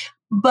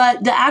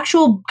 But the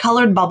actual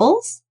colored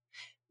bubbles,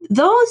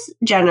 those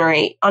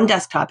generate on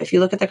desktop. If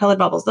you look at the colored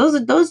bubbles,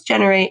 those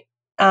generate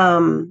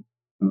from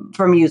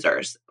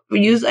users.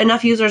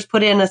 Enough users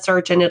put in a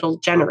search and it'll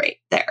generate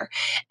there.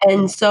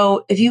 And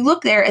so if you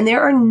look there and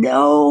there are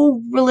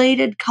no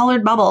related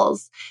colored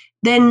bubbles,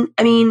 then,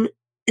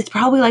 it's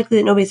probably likely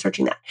that nobody's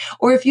searching that.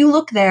 Or if you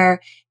look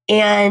there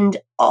and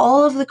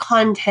all of the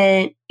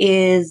content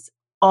is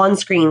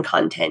on-screen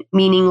content,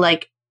 meaning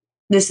like,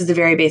 this is a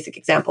very basic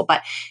example,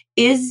 but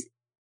if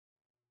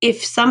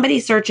somebody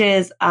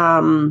searches,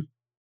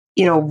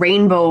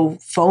 rainbow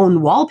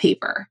phone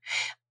wallpaper.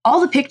 All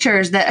the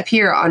pictures that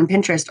appear on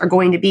Pinterest are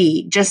going to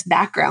be just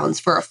backgrounds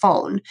for a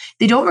phone.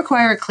 They don't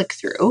require a click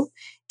through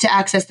to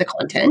access the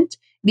content,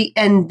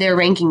 and they're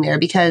ranking there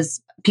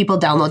because people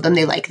download them,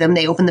 they like them,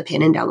 they open the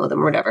pin and download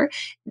them or whatever.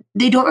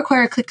 They don't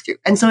require a click through.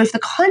 And so if the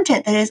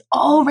content that is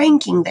all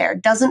ranking there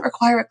doesn't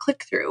require a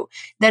click through,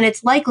 then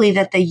it's likely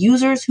that the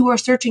users who are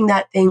searching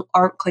that thing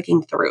aren't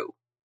clicking through.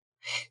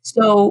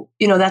 So,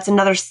 that's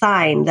another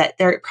sign that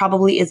there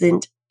probably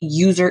isn't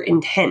user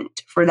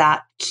intent for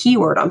that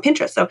keyword on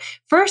Pinterest. So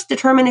first,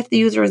 determine if the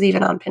user is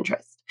even on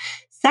Pinterest.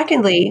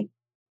 Secondly,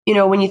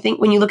 when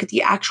you look at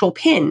the actual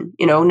pin,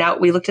 now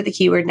we looked at the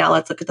keyword, now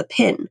let's look at the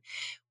pin.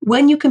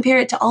 When you compare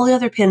it to all the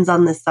other pins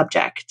on this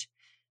subject,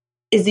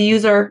 is the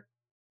user,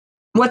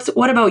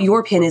 what about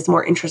your pin is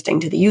more interesting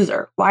to the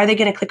user? Why are they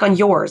going to click on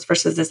yours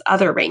versus this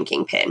other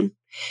ranking pin?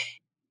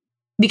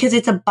 Because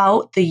it's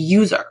about the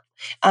user.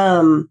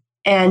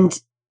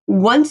 And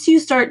once you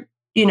start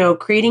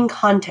creating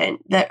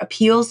content that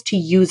appeals to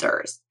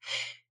users,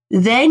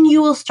 then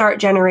you will start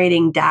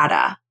generating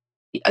data,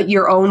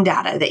 your own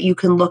data that you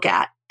can look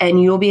at,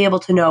 and you'll be able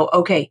to know,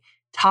 okay,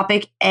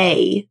 topic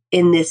A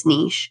in this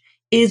niche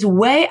is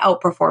way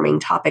outperforming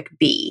topic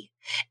B.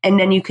 And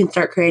then you can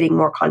start creating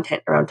more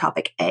content around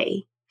topic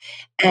A.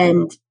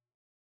 And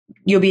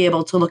you'll be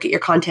able to look at your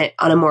content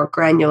on a more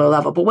granular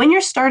level. But when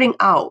you're starting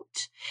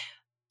out,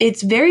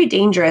 it's very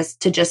dangerous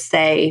to just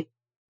say,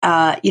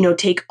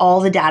 take all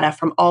the data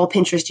from all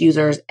Pinterest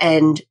users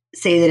and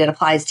say that it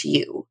applies to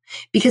you,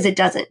 because it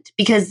doesn't.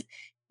 Because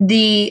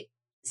the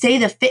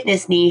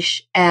fitness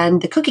niche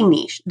and the cooking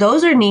niche,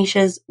 those are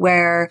niches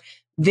where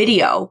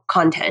video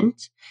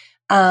content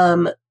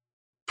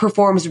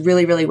performs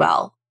really, really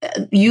well.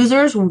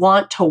 Users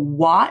want to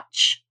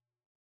watch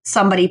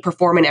somebody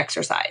perform an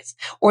exercise,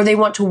 or they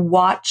want to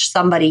watch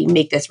somebody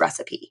make this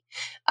recipe.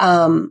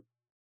 Then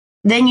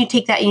you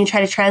take that and you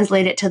try to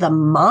translate it to the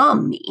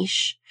mom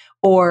niche,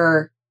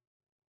 or,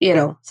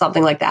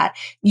 something like that.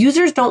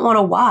 Users don't want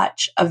to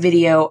watch a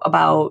video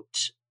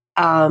about,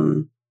 I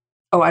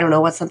don't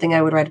know, what's something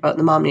I would write about in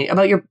the mom niche,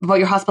 about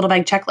your hospital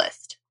bag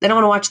checklist. They don't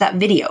want to watch that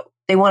video.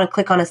 They want to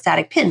click on a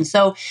static pin.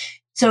 So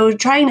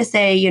trying to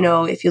say,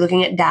 if you're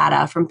looking at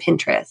data from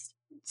Pinterest,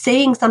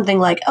 saying something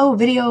like, oh,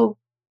 video,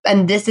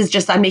 and this is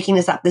just, I'm making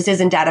this up, this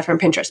isn't data from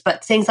Pinterest,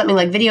 but saying something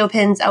like video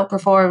pins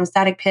outperform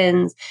static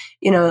pins,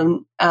 3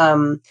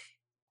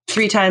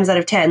 times out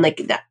of 10,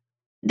 like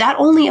that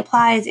only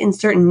applies in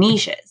certain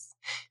niches.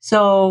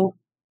 So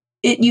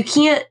you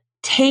can't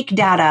take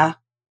data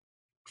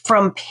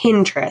from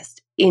Pinterest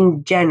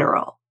in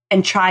general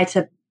and try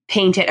to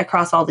paint it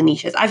across all the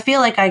niches. I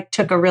feel like I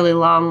took a really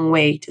long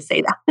way to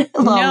say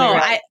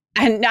that.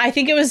 I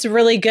think it was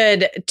really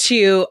good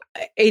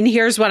and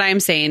here's what I'm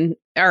saying,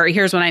 or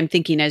here's what I'm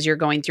thinking as you're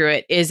going through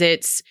it, is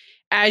it's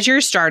as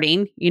you're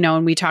starting,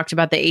 and we talked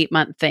about the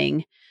 8-month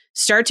thing,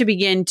 start to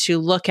begin to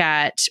look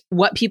at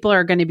what people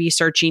are going to be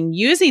searching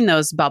using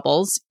those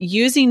bubbles,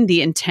 using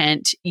the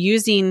intent,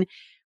 using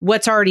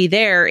what's already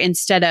there,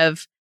 instead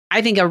of,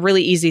 I think a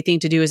really easy thing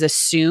to do is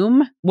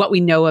assume what we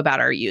know about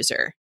our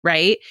user,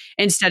 right?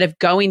 Instead of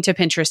going to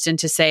Pinterest and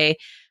to say,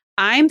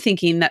 I'm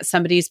thinking that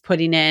somebody's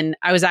putting in,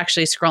 I was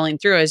actually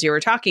scrolling through as you were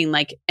talking,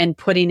 and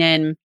putting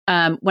in,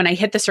 when I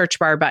hit the search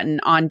bar button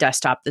on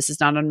desktop, this is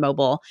not on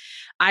mobile,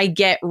 I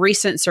get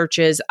recent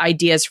searches,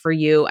 ideas for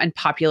you, and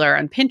popular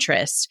on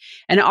Pinterest.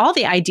 And all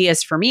the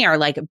ideas for me are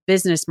like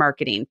business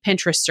marketing,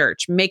 Pinterest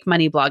search, make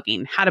money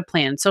blogging, how to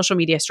plan, social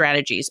media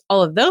strategies,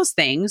 all of those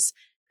things,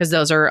 because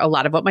those are a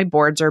lot of what my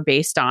boards are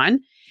based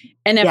on.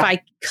 And if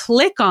I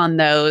click on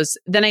those,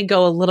 then I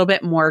go a little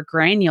bit more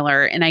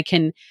granular, and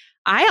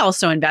I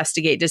also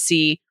investigate to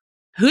see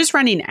who's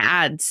running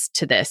ads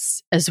to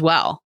this as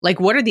well. Like,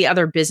 what are the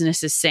other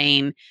businesses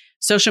saying?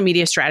 Social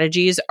media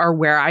strategies are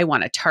where I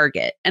want to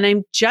target. And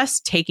I'm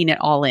just taking it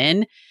all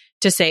in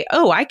to say,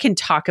 oh, I can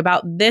talk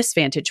about this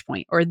vantage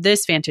point or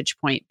this vantage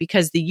point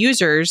because the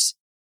users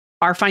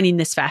are finding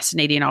this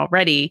fascinating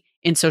already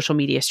in social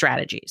media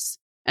strategies.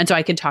 And so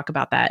I can talk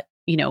about that,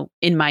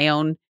 in my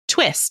own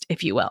twist,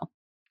 if you will.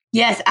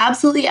 Yes,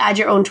 absolutely. Add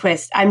your own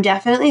twist. I'm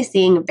definitely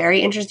seeing a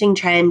very interesting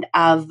trend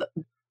of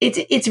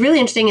it's really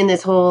interesting in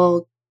this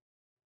whole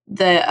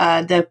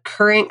the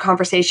current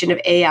conversation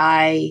of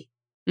AI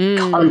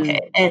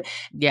content. And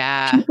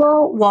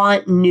people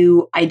want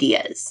new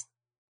ideas.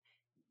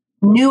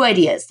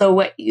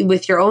 So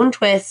with your own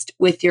twist,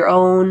 with your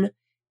own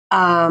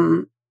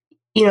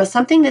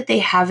something that they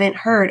haven't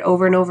heard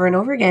over and over and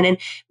over again. And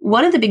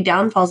one of the big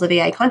downfalls of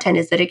AI content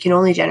is that it can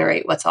only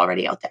generate what's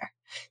already out there.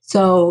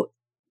 So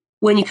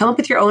when you come up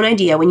with your own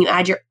idea, when you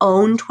add your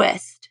own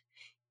twist,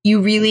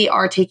 you really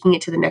are taking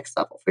it to the next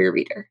level for your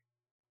reader.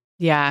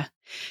 Yeah.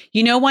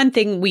 One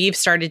thing we've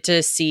started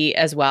to see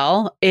as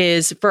well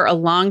is for a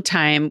long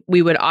time,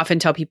 we would often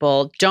tell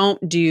people,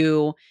 don't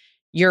do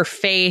your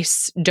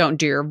face, don't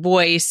do your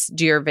voice,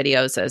 do your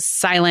videos as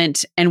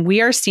silent. And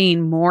we are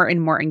seeing more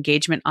and more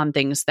engagement on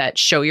things that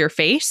show your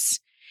face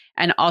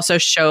and also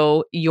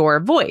show your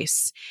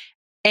voice.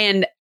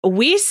 And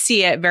we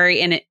see it very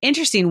in an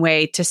interesting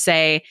way to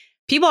say,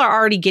 people are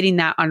already getting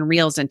that on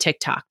Reels and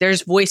TikTok.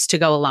 There's voice to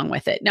go along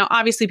with it. Now,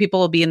 obviously, people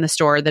will be in the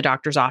store, or the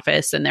doctor's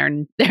office, and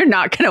they're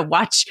not going to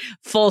watch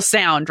full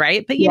sound,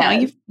 right? But you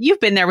know, you've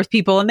been there with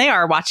people, and they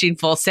are watching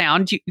full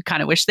sound. You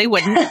kind of wish they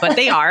wouldn't, but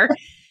they are.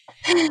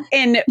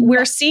 And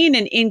we're seeing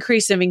an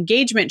increase of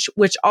engagement,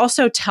 which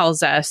also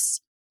tells us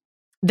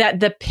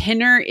that the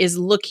pinner is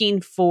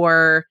looking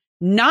for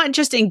not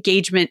just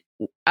engagement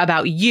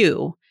about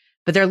you,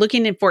 but they're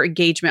looking for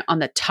engagement on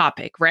the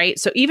topic, right?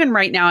 So even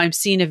right now, I'm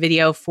seeing a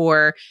video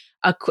for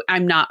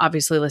I'm not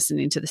obviously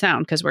listening to the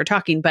sound because we're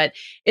talking, but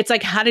it's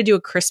like how to do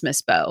a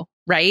Christmas bow,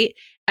 right?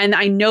 And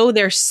I know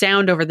there's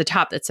sound over the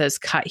top that says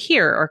cut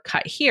here or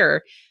cut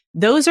here.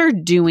 Those are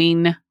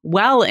doing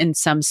well in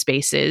some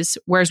spaces,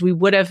 whereas we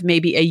would have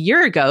maybe a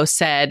year ago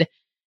said,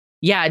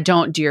 yeah,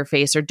 don't do your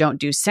face or don't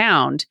do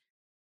sound.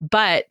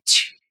 But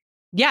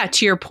yeah,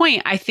 to your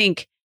point, I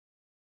think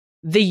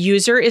the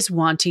user is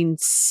wanting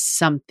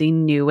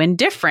something new and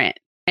different.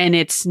 And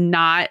it's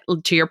not,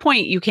 to your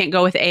point, you can't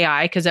go with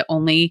AI because it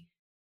only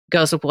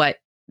goes with what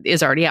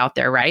is already out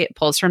there, right? It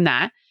pulls from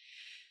that.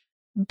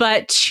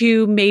 But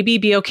to maybe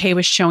be okay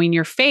with showing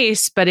your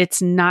face, but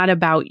it's not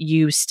about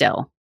you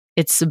still.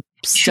 It's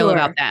still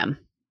about them.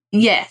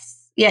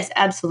 Yes. Yes,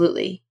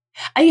 absolutely.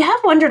 I have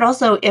wondered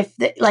also if,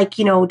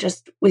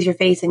 just with your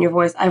face and your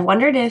voice, I've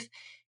wondered if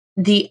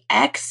the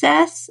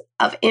excess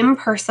of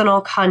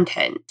impersonal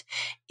content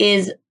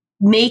is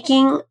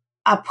making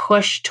a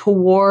push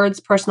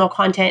towards personal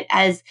content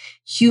as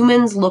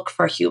humans look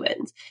for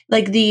humans.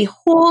 Like the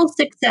whole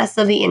success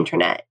of the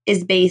internet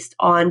is based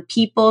on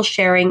people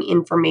sharing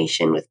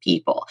information with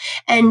people,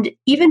 and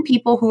even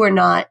people who are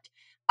not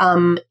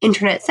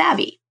internet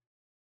savvy.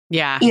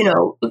 Yeah.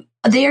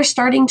 They are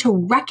starting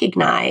to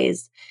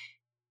recognize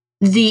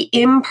the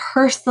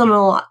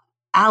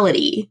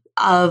impersonality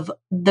of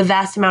the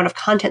vast amount of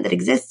content that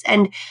exists.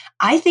 And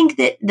I think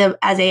that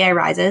as AI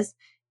rises,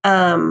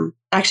 actually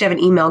I have an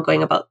email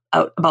going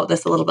about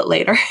this a little bit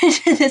later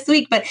this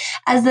week, but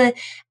as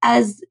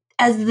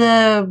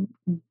the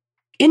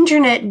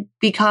internet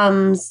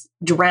becomes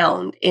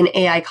drowned in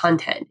AI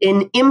content,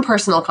 in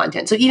impersonal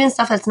content, so even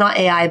stuff that's not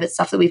AI, but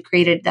stuff that we've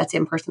created that's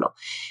impersonal,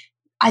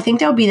 I think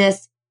there'll be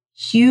this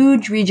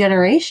huge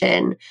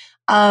regeneration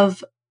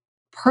of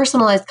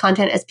personalized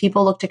content as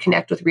people look to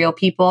connect with real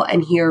people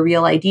and hear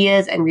real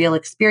ideas and real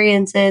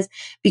experiences,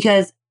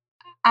 because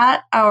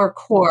at our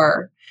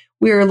core,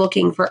 we're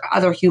looking for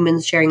other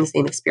humans sharing the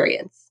same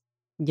experience.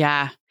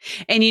 Yeah.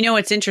 And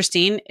what's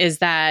interesting is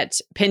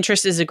that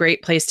Pinterest is a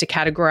great place to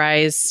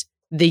categorize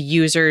the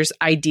user's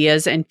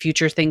ideas and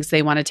future things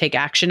they want to take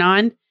action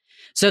on.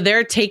 So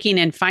they're taking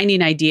and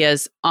finding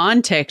ideas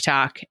on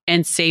TikTok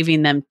and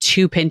saving them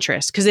to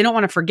Pinterest because they don't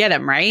want to forget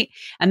them, right?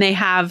 And they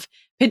have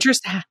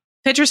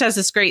Pinterest has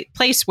this great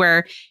place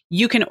where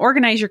you can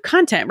organize your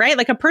content, right?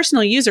 Like a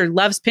personal user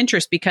loves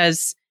Pinterest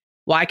because,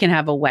 well, I can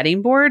have a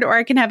wedding board, or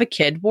I can have a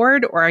kid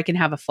board, or I can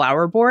have a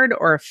flower board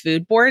or a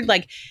food board.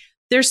 Like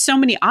there's so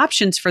many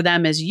options for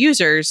them as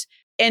users.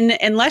 And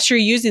unless you're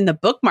using the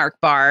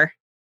bookmark bar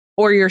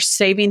or you're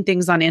saving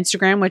things on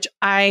Instagram, which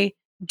I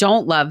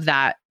don't love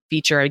that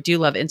feature. I do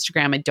love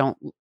Instagram.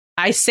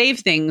 I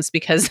save things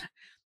because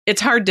it's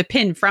hard to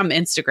pin from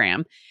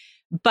Instagram,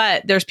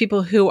 but there's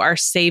people who are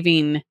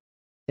saving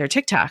their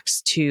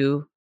TikToks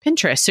to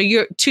Pinterest. So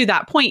to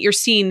that point, you're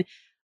seeing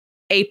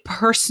a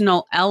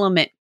personal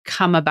element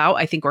come about,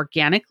 I think,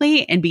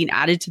 organically and being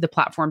added to the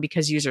platform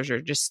because users are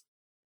just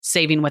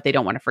saving what they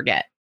don't want to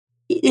forget.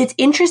 It's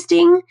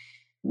interesting.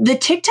 The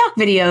TikTok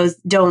videos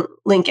don't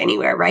link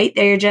anywhere, right?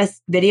 They're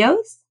just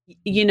videos.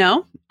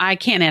 I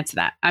can't answer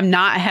that. I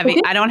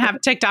don't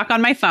have TikTok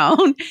on my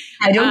phone.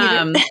 I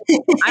don't either.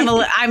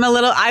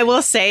 I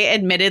will say,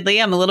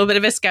 admittedly, I'm a little bit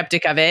of a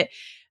skeptic of it,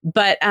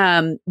 but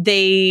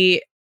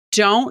they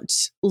don't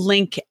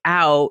link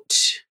out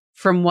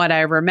from what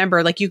I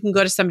remember. Like you can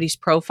go to somebody's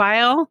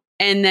profile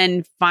and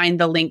then find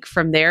the link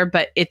from there,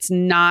 but its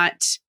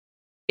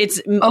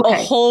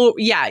whole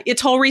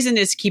reason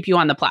is to keep you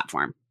on the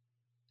platform.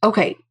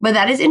 Okay. But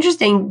that is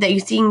interesting that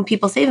you're seeing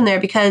people save them there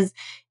because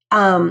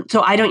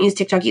so I don't use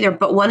TikTok either,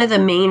 but one of the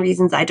main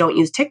reasons I don't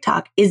use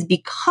TikTok is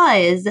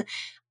because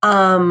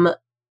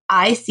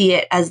I see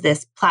it as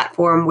this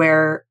platform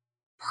where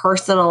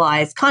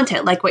personalized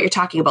content, like what you're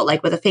talking about,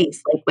 like with a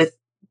face, like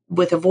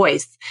with a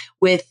voice,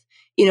 with,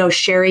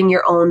 sharing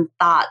your own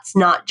thoughts,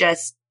 not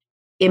just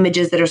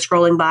images that are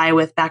scrolling by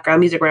with background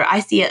music, where I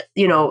see it,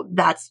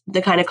 that's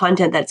the kind of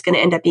content that's going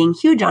to end up being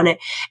huge on it.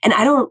 And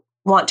I don't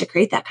want to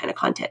create that kind of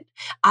content.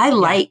 I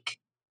like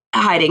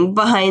hiding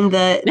behind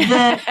the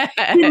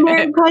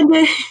generic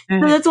content.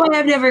 So that's why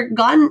I've never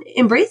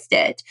embraced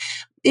it.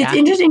 It's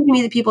interesting to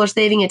me that people are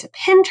saving it to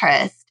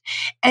Pinterest,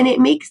 and it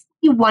makes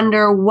me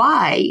wonder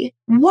why,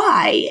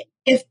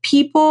 if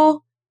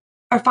people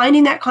are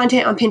finding that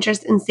content on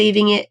Pinterest and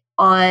saving it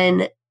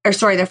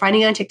they're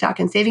finding it on TikTok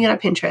and saving it on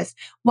Pinterest.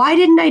 Why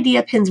didn't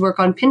idea pins work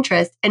on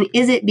Pinterest? And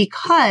is it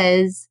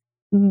because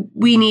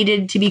we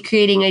needed to be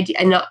creating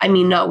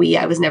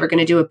I was never going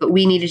to do it, but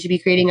we needed to be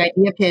creating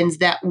idea pins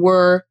that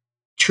were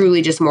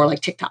truly just more like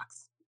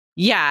TikToks?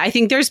 Yeah, I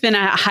think there's been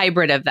a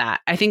hybrid of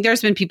that. I think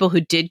there's been people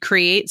who did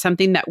create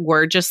something that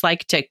were just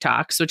like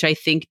TikToks, which I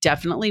think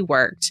definitely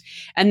worked.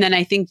 And then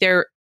I think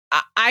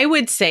I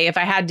would say if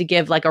I had to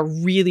give like a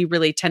really,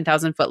 really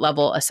 10,000 foot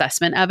level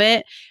assessment of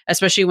it,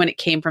 especially when it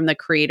came from the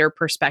creator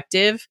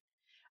perspective,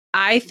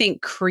 I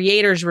think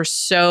creators were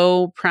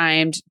so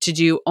primed to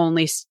do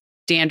only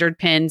standard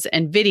pins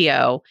and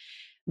video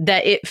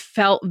that it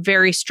felt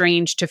very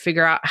strange to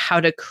figure out how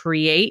to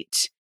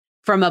create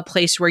from a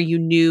place where you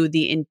knew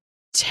the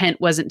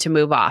intent wasn't to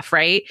move off,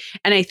 right?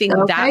 And I think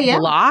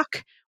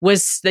block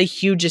was the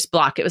hugest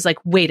block. It was like,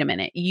 wait a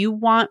minute, you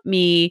want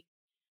me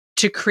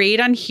to create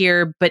on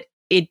here, but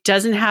it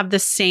doesn't have the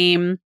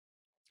same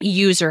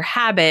user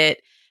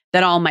habit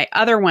that all my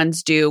other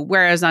ones do.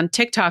 Whereas on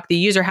TikTok, the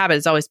user habit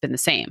has always been the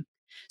same.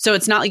 So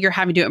it's not like you're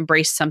having to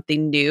embrace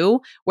something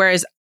new.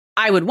 Whereas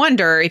I would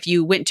wonder if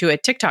you went to a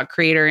TikTok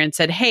creator and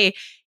said, hey,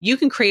 you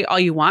can create all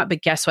you want,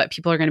 but guess what?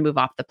 People are going to move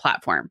off the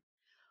platform.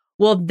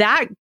 Well,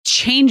 that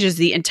changes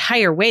the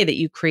entire way that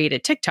you create a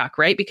TikTok,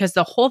 right? Because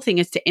the whole thing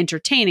is to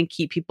entertain and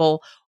keep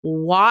people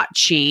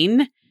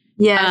watching.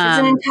 Yes, it's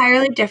an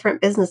entirely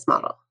different business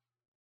model.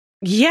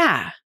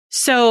 Yeah.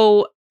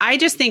 So I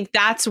just think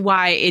that's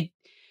why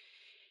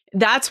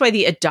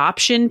the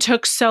adoption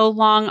took so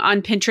long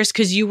on Pinterest,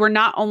 because you were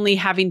not only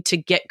having to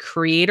get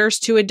creators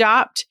to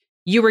adopt,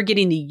 you were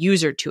getting the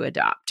user to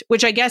adopt,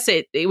 which I guess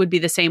it would be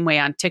the same way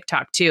on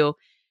TikTok too.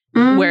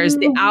 Whereas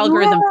the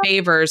algorithm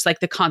favors like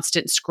the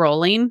constant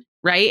scrolling,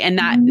 right? And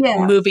that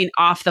moving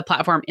off the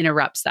platform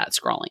interrupts that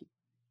scrolling.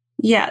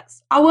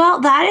 Yes. Oh, well,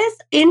 that is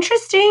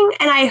interesting.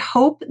 And I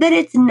hope that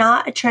it's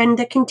not a trend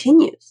that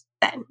continues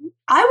then.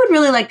 I would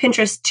really like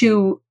Pinterest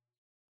to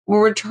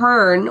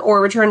return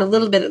a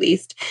little bit at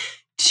least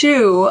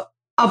to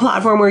a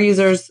platform where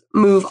users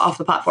move off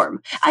the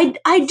platform.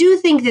 I do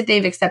think that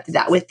they've accepted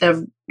that with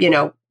the,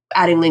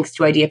 adding links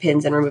to idea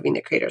pins and removing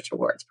the creators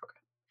rewards program.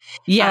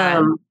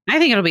 Yeah. I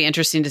think it'll be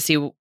interesting to see.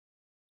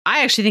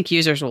 I actually think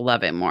users will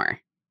love it more,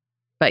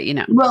 but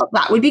Well,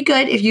 that would be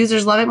good. If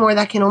users love it more,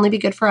 that can only be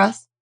good for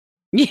us.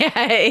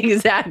 Yeah,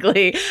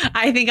 exactly.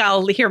 I think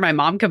I'll hear my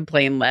mom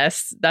complain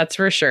less. That's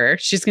for sure.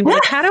 She's going to be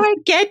like, how do I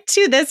get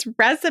to this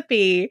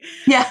recipe?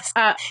 Yes.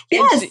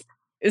 Yes.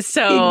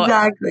 So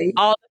exactly.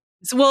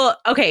 Well,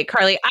 okay,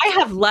 Carly, I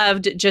have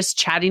loved just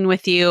chatting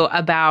with you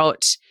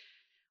about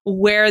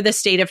where the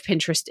state of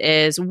Pinterest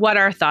is, what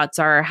our thoughts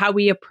are, how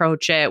we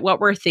approach it, what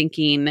we're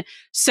thinking.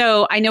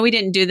 So I know we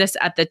didn't do this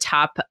at the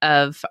top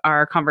of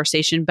our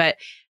conversation, but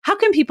how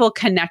can people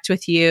connect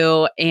with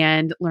you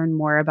and learn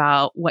more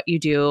about what you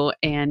do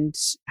and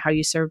how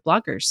you serve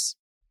bloggers?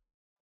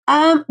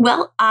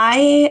 Well,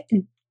 I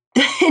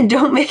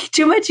don't make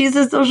too much use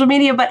of social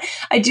media, but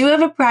I do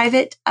have a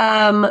private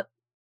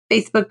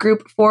Facebook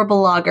group for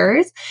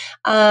bloggers.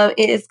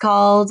 It is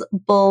called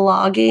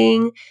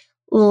Blogging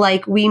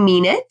Like We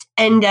Mean It.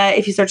 And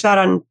if you search that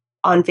on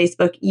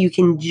Facebook, you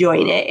can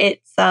join it.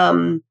 It's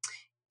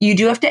you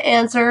do have to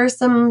answer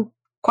some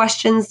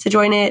questions to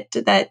join it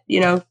that,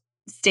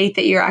 state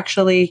that you're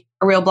actually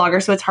a real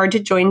blogger. So it's hard to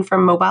join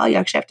from mobile. You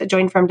actually have to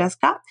join from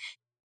desktop.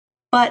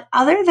 But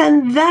other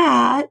than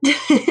that,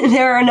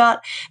 there are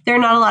not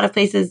a lot of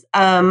places.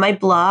 My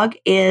blog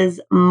is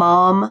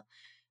mom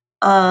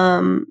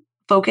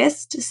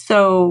focused,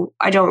 so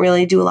I don't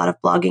really do a lot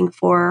of blogging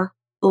for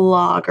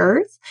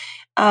bloggers.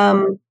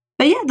 But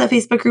yeah, the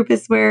Facebook group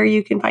is where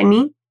you can find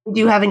me. I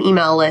do have an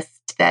email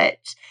list that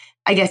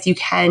I guess you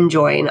can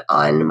join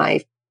on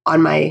my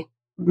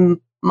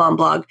mom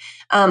blog.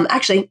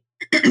 Actually,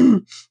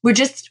 we're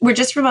just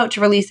about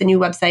to release a new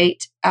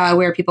website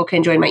where people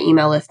can join my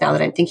email list. Now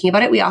that I'm thinking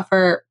about it, we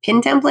offer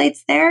pin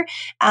templates there.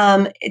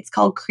 It's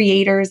called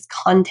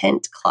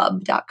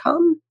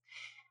creatorscontentclub.com.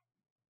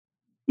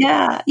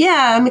 Yeah,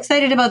 I'm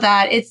excited about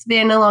that. It's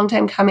been a long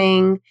time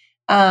coming.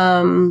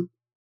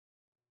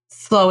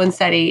 Slow and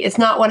steady. It's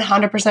not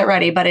 100%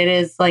 ready, but it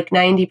is like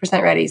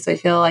 90% ready. So I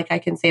feel like I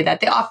can say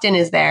that the opt-in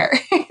is there.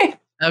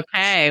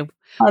 Okay.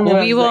 Well,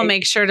 we will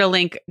make sure to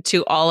link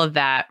to all of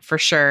that for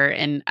sure.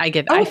 And I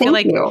feel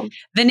like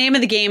the name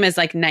of the game is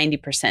like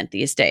 90%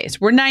 these days.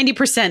 We're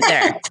 90%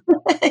 there.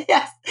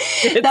 Yes,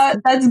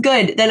 that's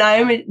good. Then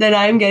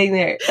I'm getting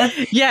there.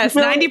 Yes,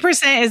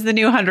 90% is the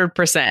new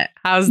 100%.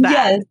 How's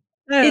that?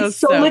 Yes, it's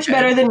so much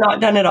better than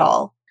not done at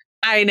all.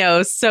 I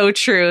know. So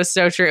true.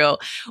 So true.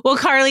 Well,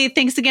 Carly,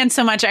 thanks again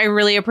so much. I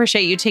really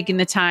appreciate you taking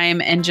the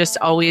time and just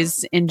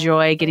always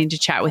enjoy getting to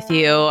chat with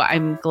you.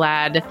 I'm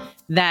glad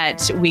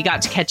that we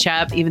got to catch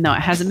up, even though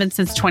it hasn't been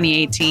since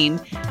 2018.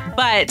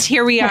 But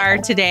here we are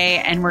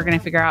today, and we're going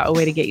to figure out a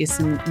way to get you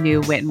some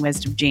new Wit and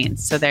Wisdom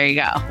jeans. So there you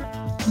go.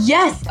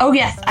 Yes. Oh,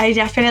 yes. I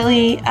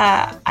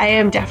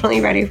am definitely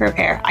ready for a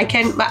pair.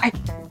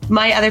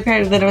 My other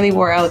pair literally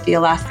wore out. The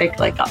elastic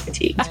got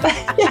fatigued.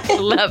 I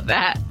love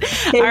that.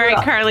 All right,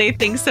 Carly,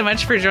 thanks so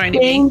much for joining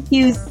me. Thank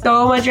you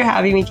so much for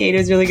having me, Kate. It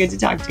was really good to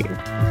talk to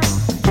you.